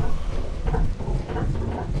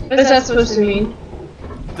 What is that supposed to mean?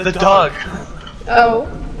 The dog. Oh.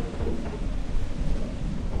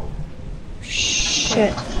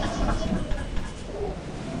 Shit.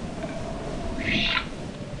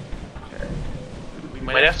 We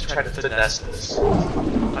might have to try to finesse this.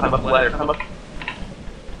 Come up ladder, come up.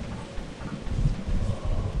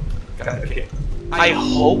 Okay. I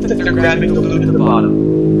hope that they're grabbing the loot at the bottom.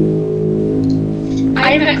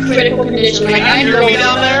 I'm in critical condition, like I'm Hear me going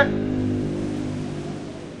down there?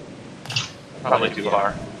 Probably too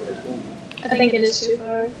far. I think it is too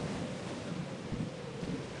far.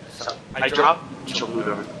 So, I dropped the loot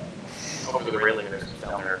over the railing and there's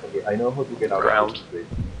down there. Okay, I know how to get out Ground. of this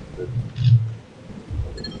place.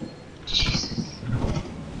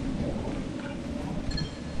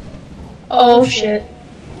 Oh shit.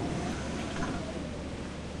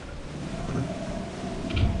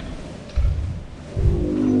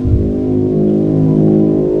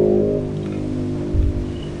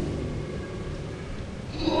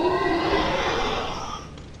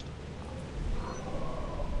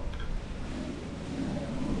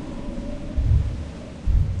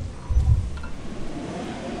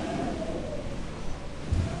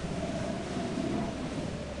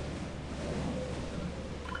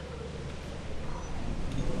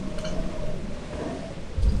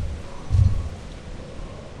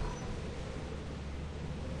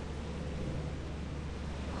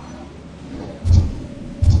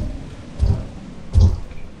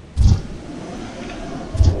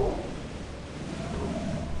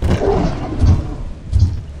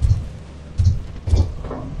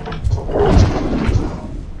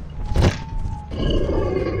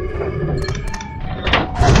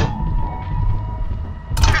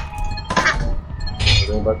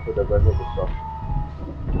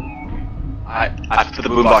 I put the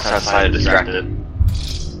boombox outside to distract it.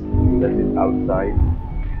 Left it outside.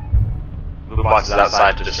 Boombox is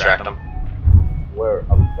outside to distract them. Where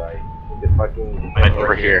outside? In the fucking... Right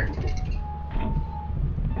over here.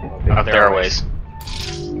 Okay. Up there are ways.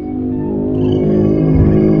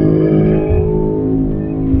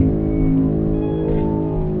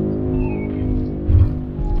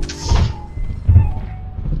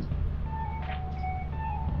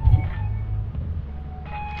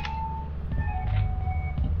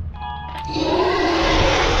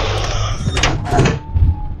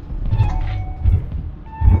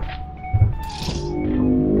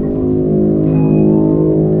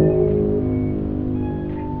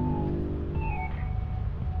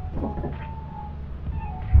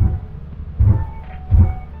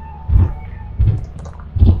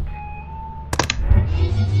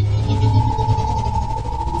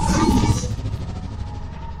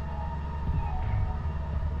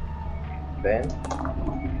 Ben?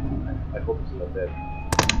 I hope it's not dead.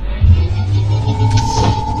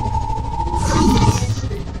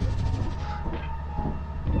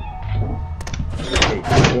 Okay,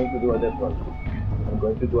 I'm going to do a death run. I'm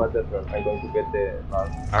going to get the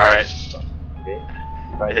Alright. Okay?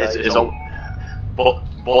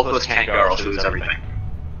 Both of us can't go or else we lose everything.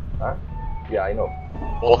 Huh? Yeah, I know.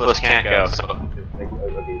 Both of us can't go, so...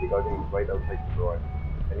 Okay, the guardian is right outside the door.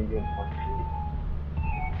 I need him to fucking leave.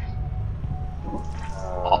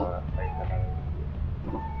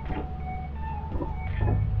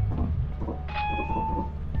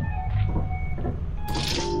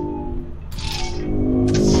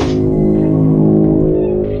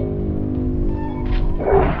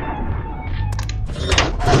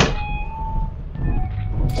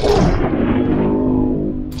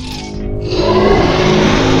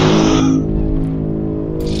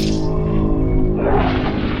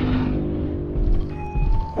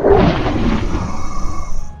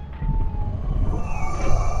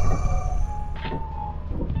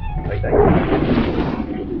 I cannot.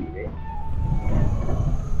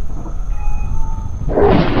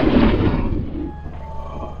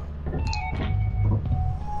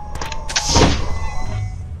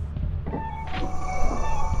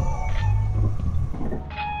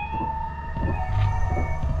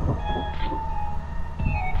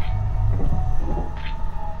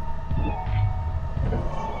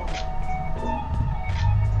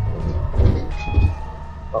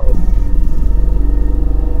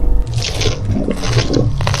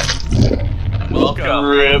 Welcome.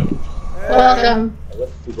 Rip. Welcome. I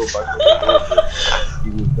want to go back to the he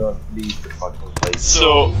would not leave the fucking place.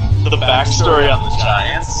 So, the backstory on the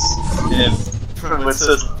Giants, from what it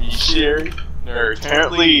says in Beachary,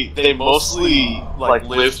 apparently they mostly like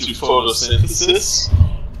live through photosynthesis,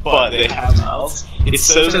 but they have mouths. It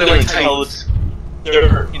says their intelligence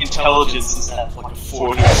is at like a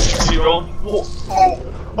 40 or 60-year-old.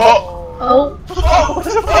 Oh. Oh,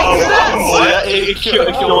 yeah, it killed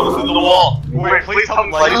through the wall. Wait, please tell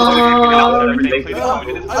me I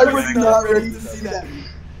was not ready to see that.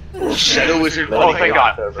 Shadow Wizard. Oh, thank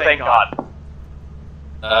God. Thank God.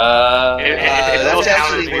 That's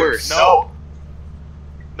actually worse. No.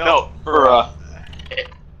 Bruh.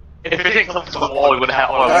 If it didn't come to the wall, we would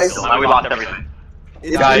have oil. Now we lost everything.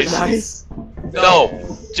 It's Guys. nice. No.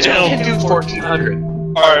 Shadow can do 1400.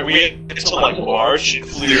 Alright, we need to like March and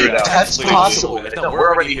clear it out. That's possible. No, we're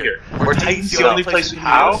already here. We're Titan's the only place we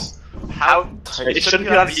have. How? It shouldn't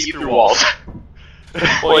be on the through walls.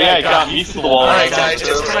 Well, yeah, it got me through the wall. Alright, guys,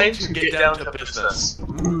 it's time to get down to business.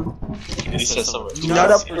 He says somewhere.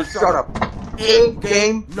 Shut up or shut up. In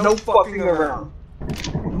game, no fucking around.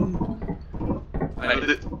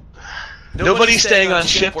 Nobody's staying on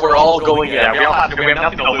ship. We're all going in. Yeah, we have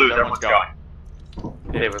nothing to lose. Everyone's going.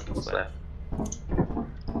 Okay, what's that?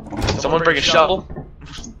 Someone bring a shovel.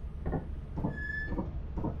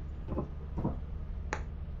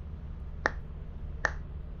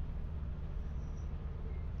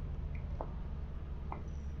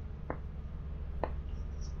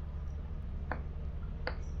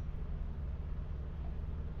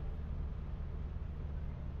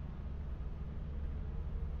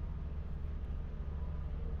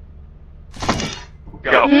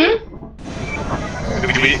 Go.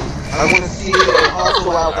 I want to see the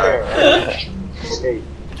hostile out there. Okay,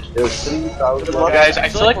 there's 3,000. Guys, I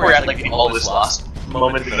feel like we're at like the all is lost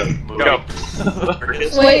moment in the movie. Go.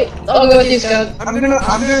 Wait, I'll go with you, Scott. I'm gonna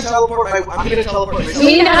teleport my. We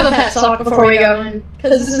need to have a pet talk before we go in,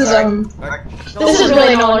 because this is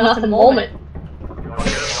really an all or nothing moment.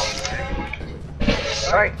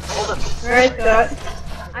 Alright, hold on. Alright, Scott.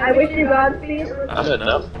 I wish you Godspeed. I don't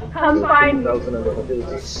know. Come find me. 3,000 on the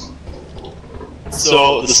facility.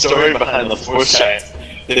 So the story behind the Force Giant,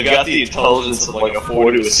 they've got the intelligence of like a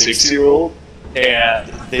 4 to a 6-year-old, and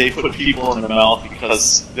they put people in their mouth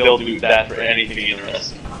because they'll do that for anything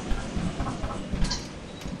interesting.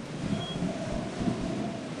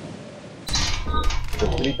 The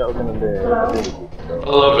 3,000 in the ability. So.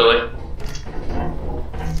 Hello, Billy.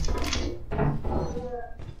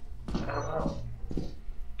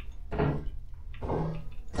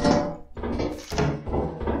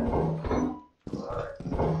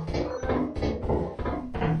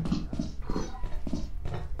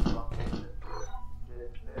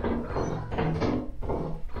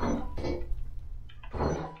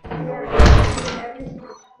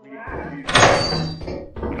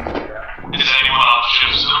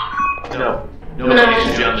 Nobody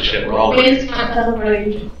should be on the ship. We're all Me and Scott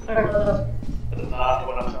teleporting. That's not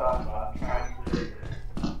what I'm talking about. I'm trying to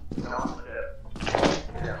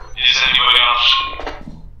Is anybody else?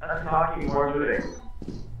 I'm talking more looting.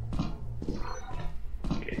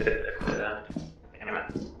 Okay, damn it.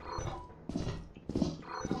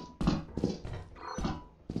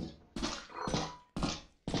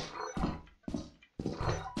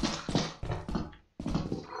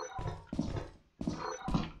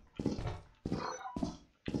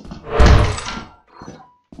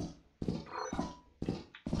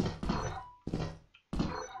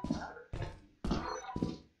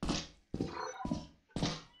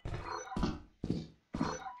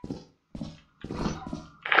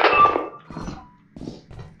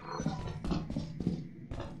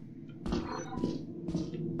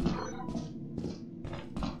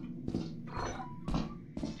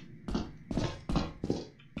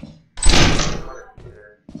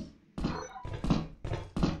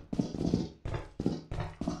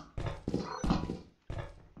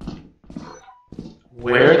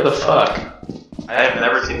 Where the fuck? I have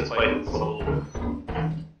never seen this fight so.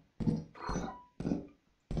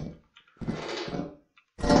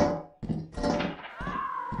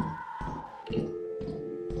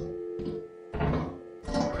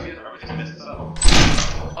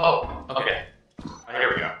 Oh, okay. Here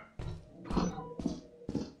we go.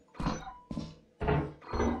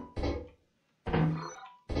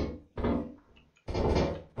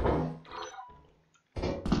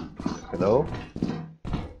 Hello?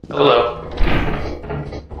 Hello.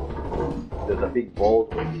 There's a big ball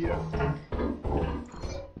over here.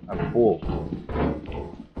 I'm full.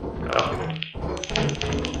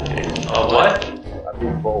 Oh. What? A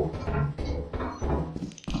big ball.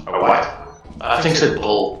 A what? I think it said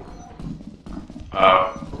bull.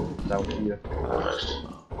 Down here.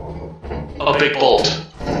 Oh, big bolt.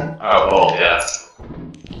 Oh, bolt, yeah.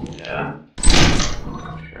 Yeah.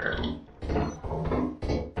 Sure.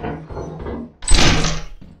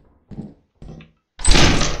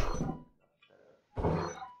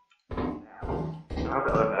 I hope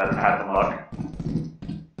that hasn't had some luck.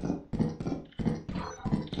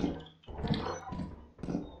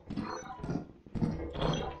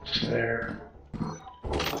 There.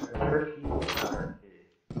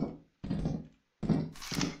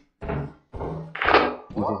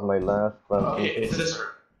 This is my last one. Okay, it's this.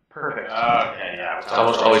 Perfect. Okay, yeah. It's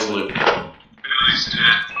almost always loot. Billy's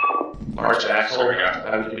dead. Large axle. There we go.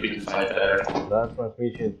 That would be fight better. Last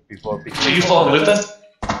transmission before So picking. you full on loot then?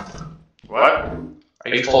 What? Are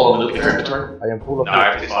you full on loot in your inventory? I am full of No, I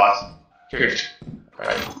have these lots. Here.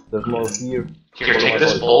 Alright. There's more here. Here, take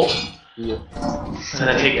this bolt, Here. and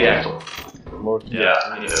then take the axle. More here. Yeah,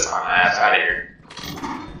 I need to get my ass out of here.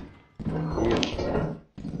 Here.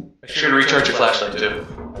 Make sure to recharge your flashlight too. And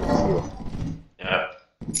here. Yep.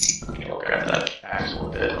 Okay, I'll grab that axle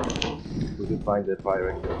a bit. We should find the fire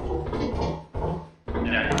exit.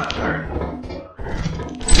 Yeah, I'm not sorry.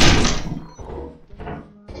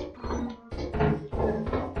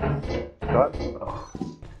 Scott?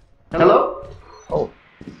 Hello? Oh.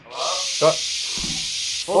 Scott?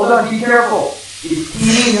 Hold on, be careful. It's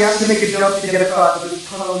eating, you have to make a jump to get across, but it's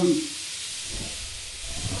ton of meat.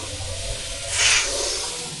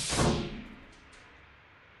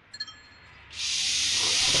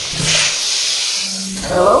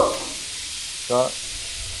 Hello? Scott?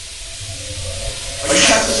 Are you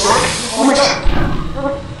past the door? Oh my god!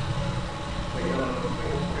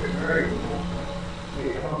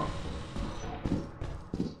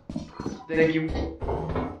 Thank you.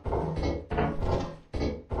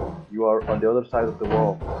 You are on the other side of the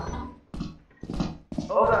wall.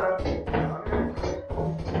 Hold on.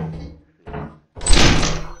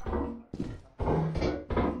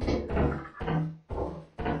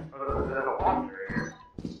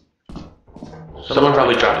 Someone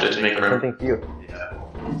probably dropped it to make room. Something here.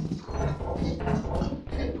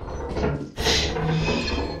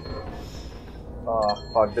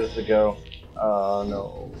 Fuck, there's the girl.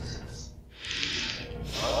 No.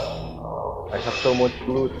 I have so much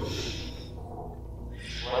loot.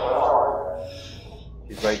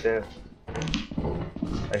 She's right there.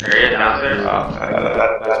 There he is downstairs.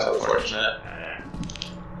 That's unfortunate.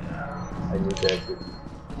 I need the exit.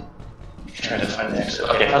 Trying to find the exit.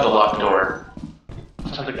 Okay, found the locked door.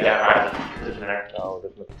 Sounds like the guy is in there. No,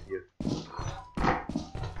 there's nothing here.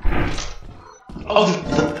 Oh,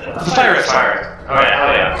 the fire is fired. Oh yeah,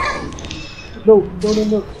 hell yeah. No.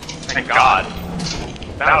 Thank God.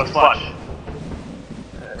 That was clutch.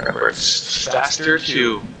 Remember, it's faster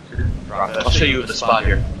to drop it. I'll show you the spot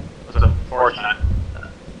here. It was unfortunate.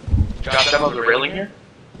 Drop down on the railing here.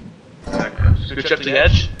 Scooch up to the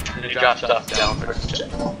edge, and you drop stuff down for us to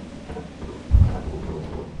check.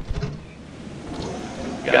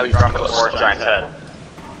 You gotta be drunk The forest giant's head.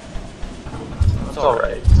 It's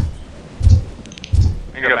alright.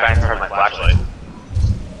 I'm gonna go back and turn my flashlight.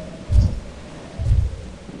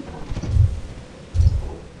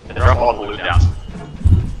 And drop all the loot down.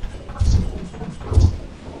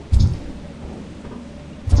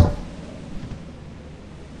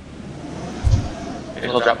 Maybe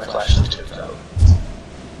I'll drop my flashlight too. So.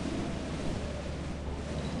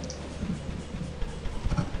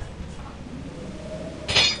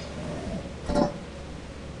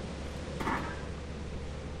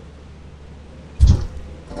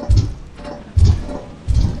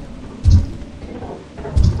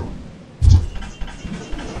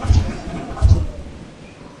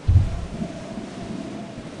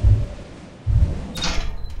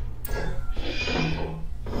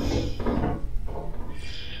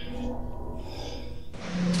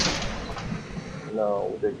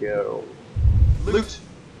 No, the girl. Loot.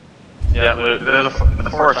 Yeah, there's the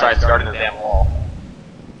forest giant's guarding the damn wall.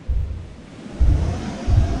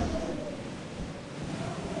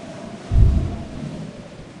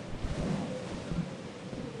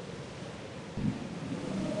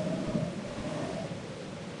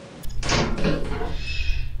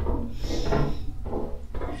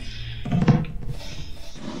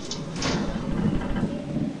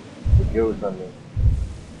 The girl's on me.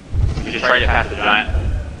 You just try to get past the giant.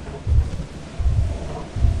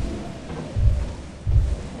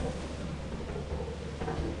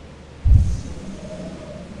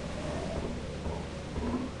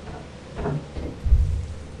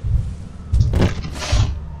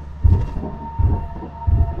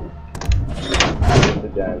 The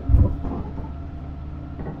giant.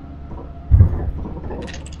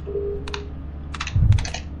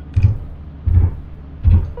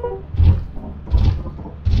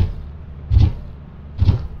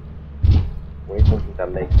 We need something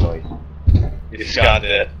that makes noise. You just got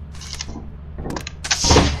it.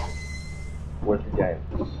 Where's the giant?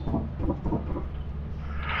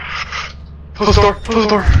 Close the door! Close the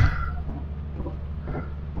door!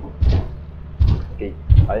 Okay,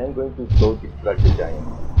 I am going to go distract the giant.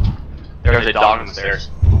 There's a dog on the stairs.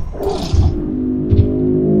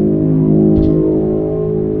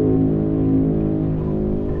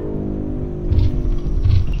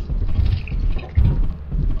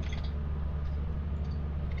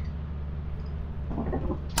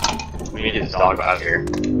 We need to get this dog out of here.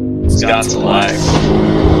 Scott's alive.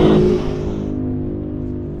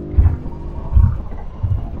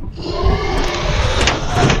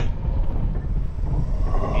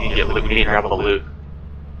 We need to get loot. We need to grab all the loot.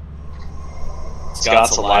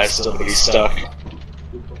 Scott's alive still, but he's stuck.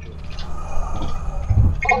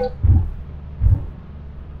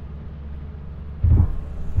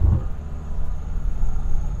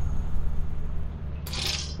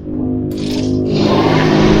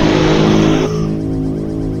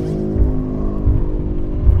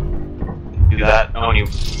 Do that. Oh, and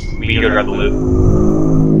we need to go grab the loot.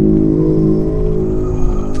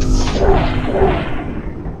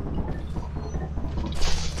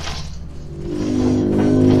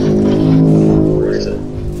 Where is it?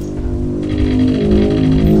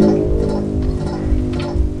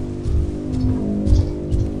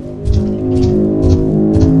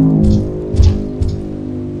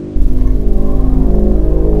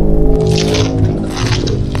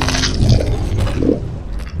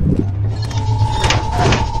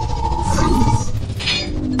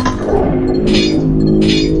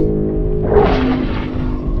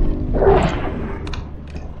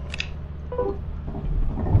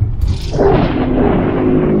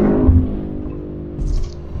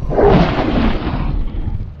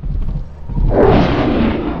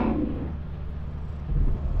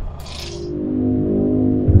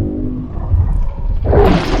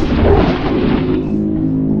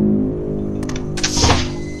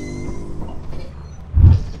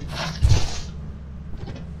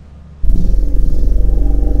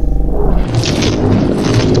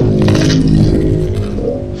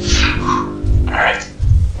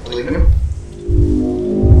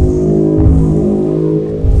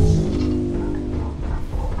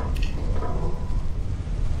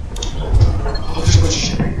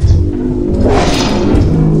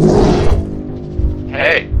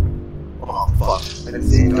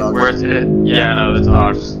 Yeah, no, that's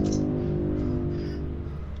ours.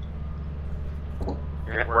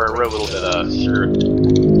 We're a little bit screwed.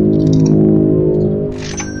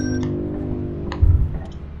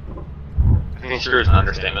 I think screwed is an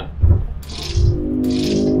understatement.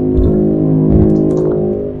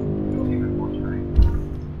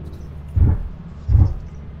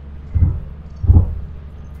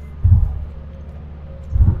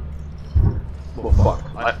 Well, fuck.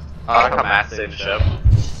 I like how Matt saved the ship.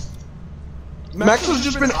 Max has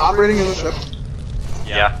just been operating in the ship.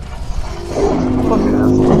 Yeah, Fucking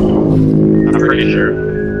asshole. I'm pretty sure.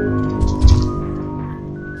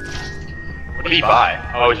 What did he buy?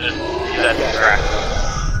 Oh, it's just he's at crack.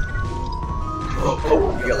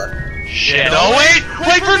 Oh, you got left. Shit! No, wait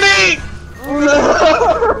for me!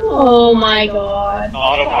 Oh my god.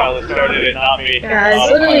 Autopilot started it, not me. Guys,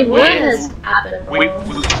 literally, what has happened, bro? We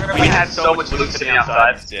had so much loot sitting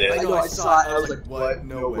outside. I know, I saw it, I was like, what?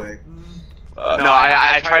 No way. No,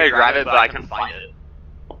 I tried to grab it, but I couldn't find it.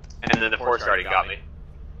 And then the force already got me.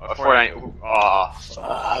 Before I, we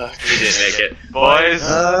didn't make it, boys.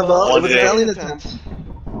 Well, it was a valiant attempt.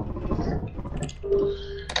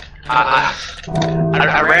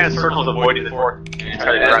 I ran in circles avoiding the fort.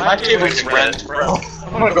 My favorite's rent, bro.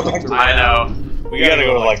 I'm gonna go back to I know. We gotta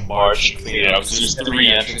go to like March and clean it up. So there's 3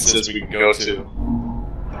 entrances we can go to.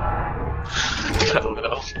 I don't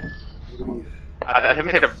know. I think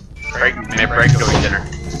we take a break, go eat dinner.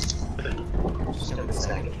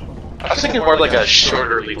 I was thinking more like a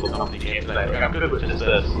shorter Lethal Company game tonight. I'm good with just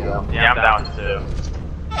this. Yeah, I'm down too.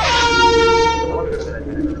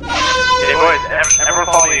 Hey boys, everyone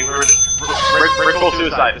follow me. We're ritual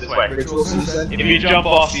suicide this way. Ritual suicide. If you jump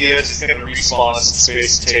off the edge, it's gonna respawn us in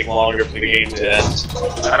space and take longer for the game to end.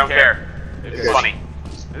 I don't care. It's funny.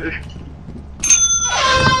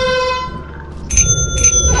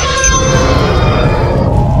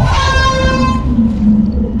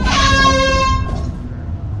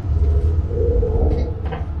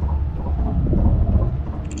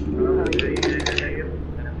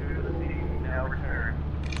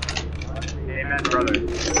 Amen, brother.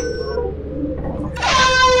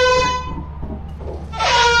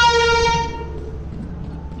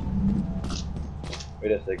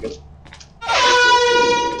 Wait a second.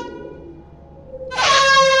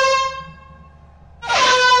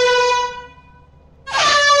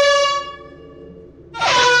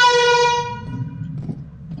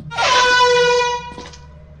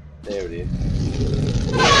 There it is.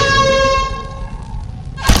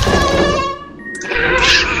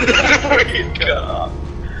 God.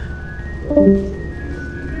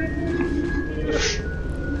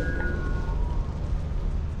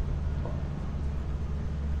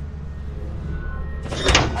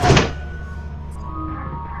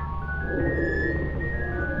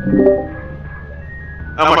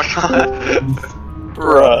 Oh my god.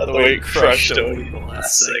 Bruh, the way it crushed Odie in the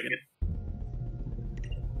last second.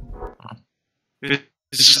 It's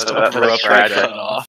just That's abrupt tragic. cut off.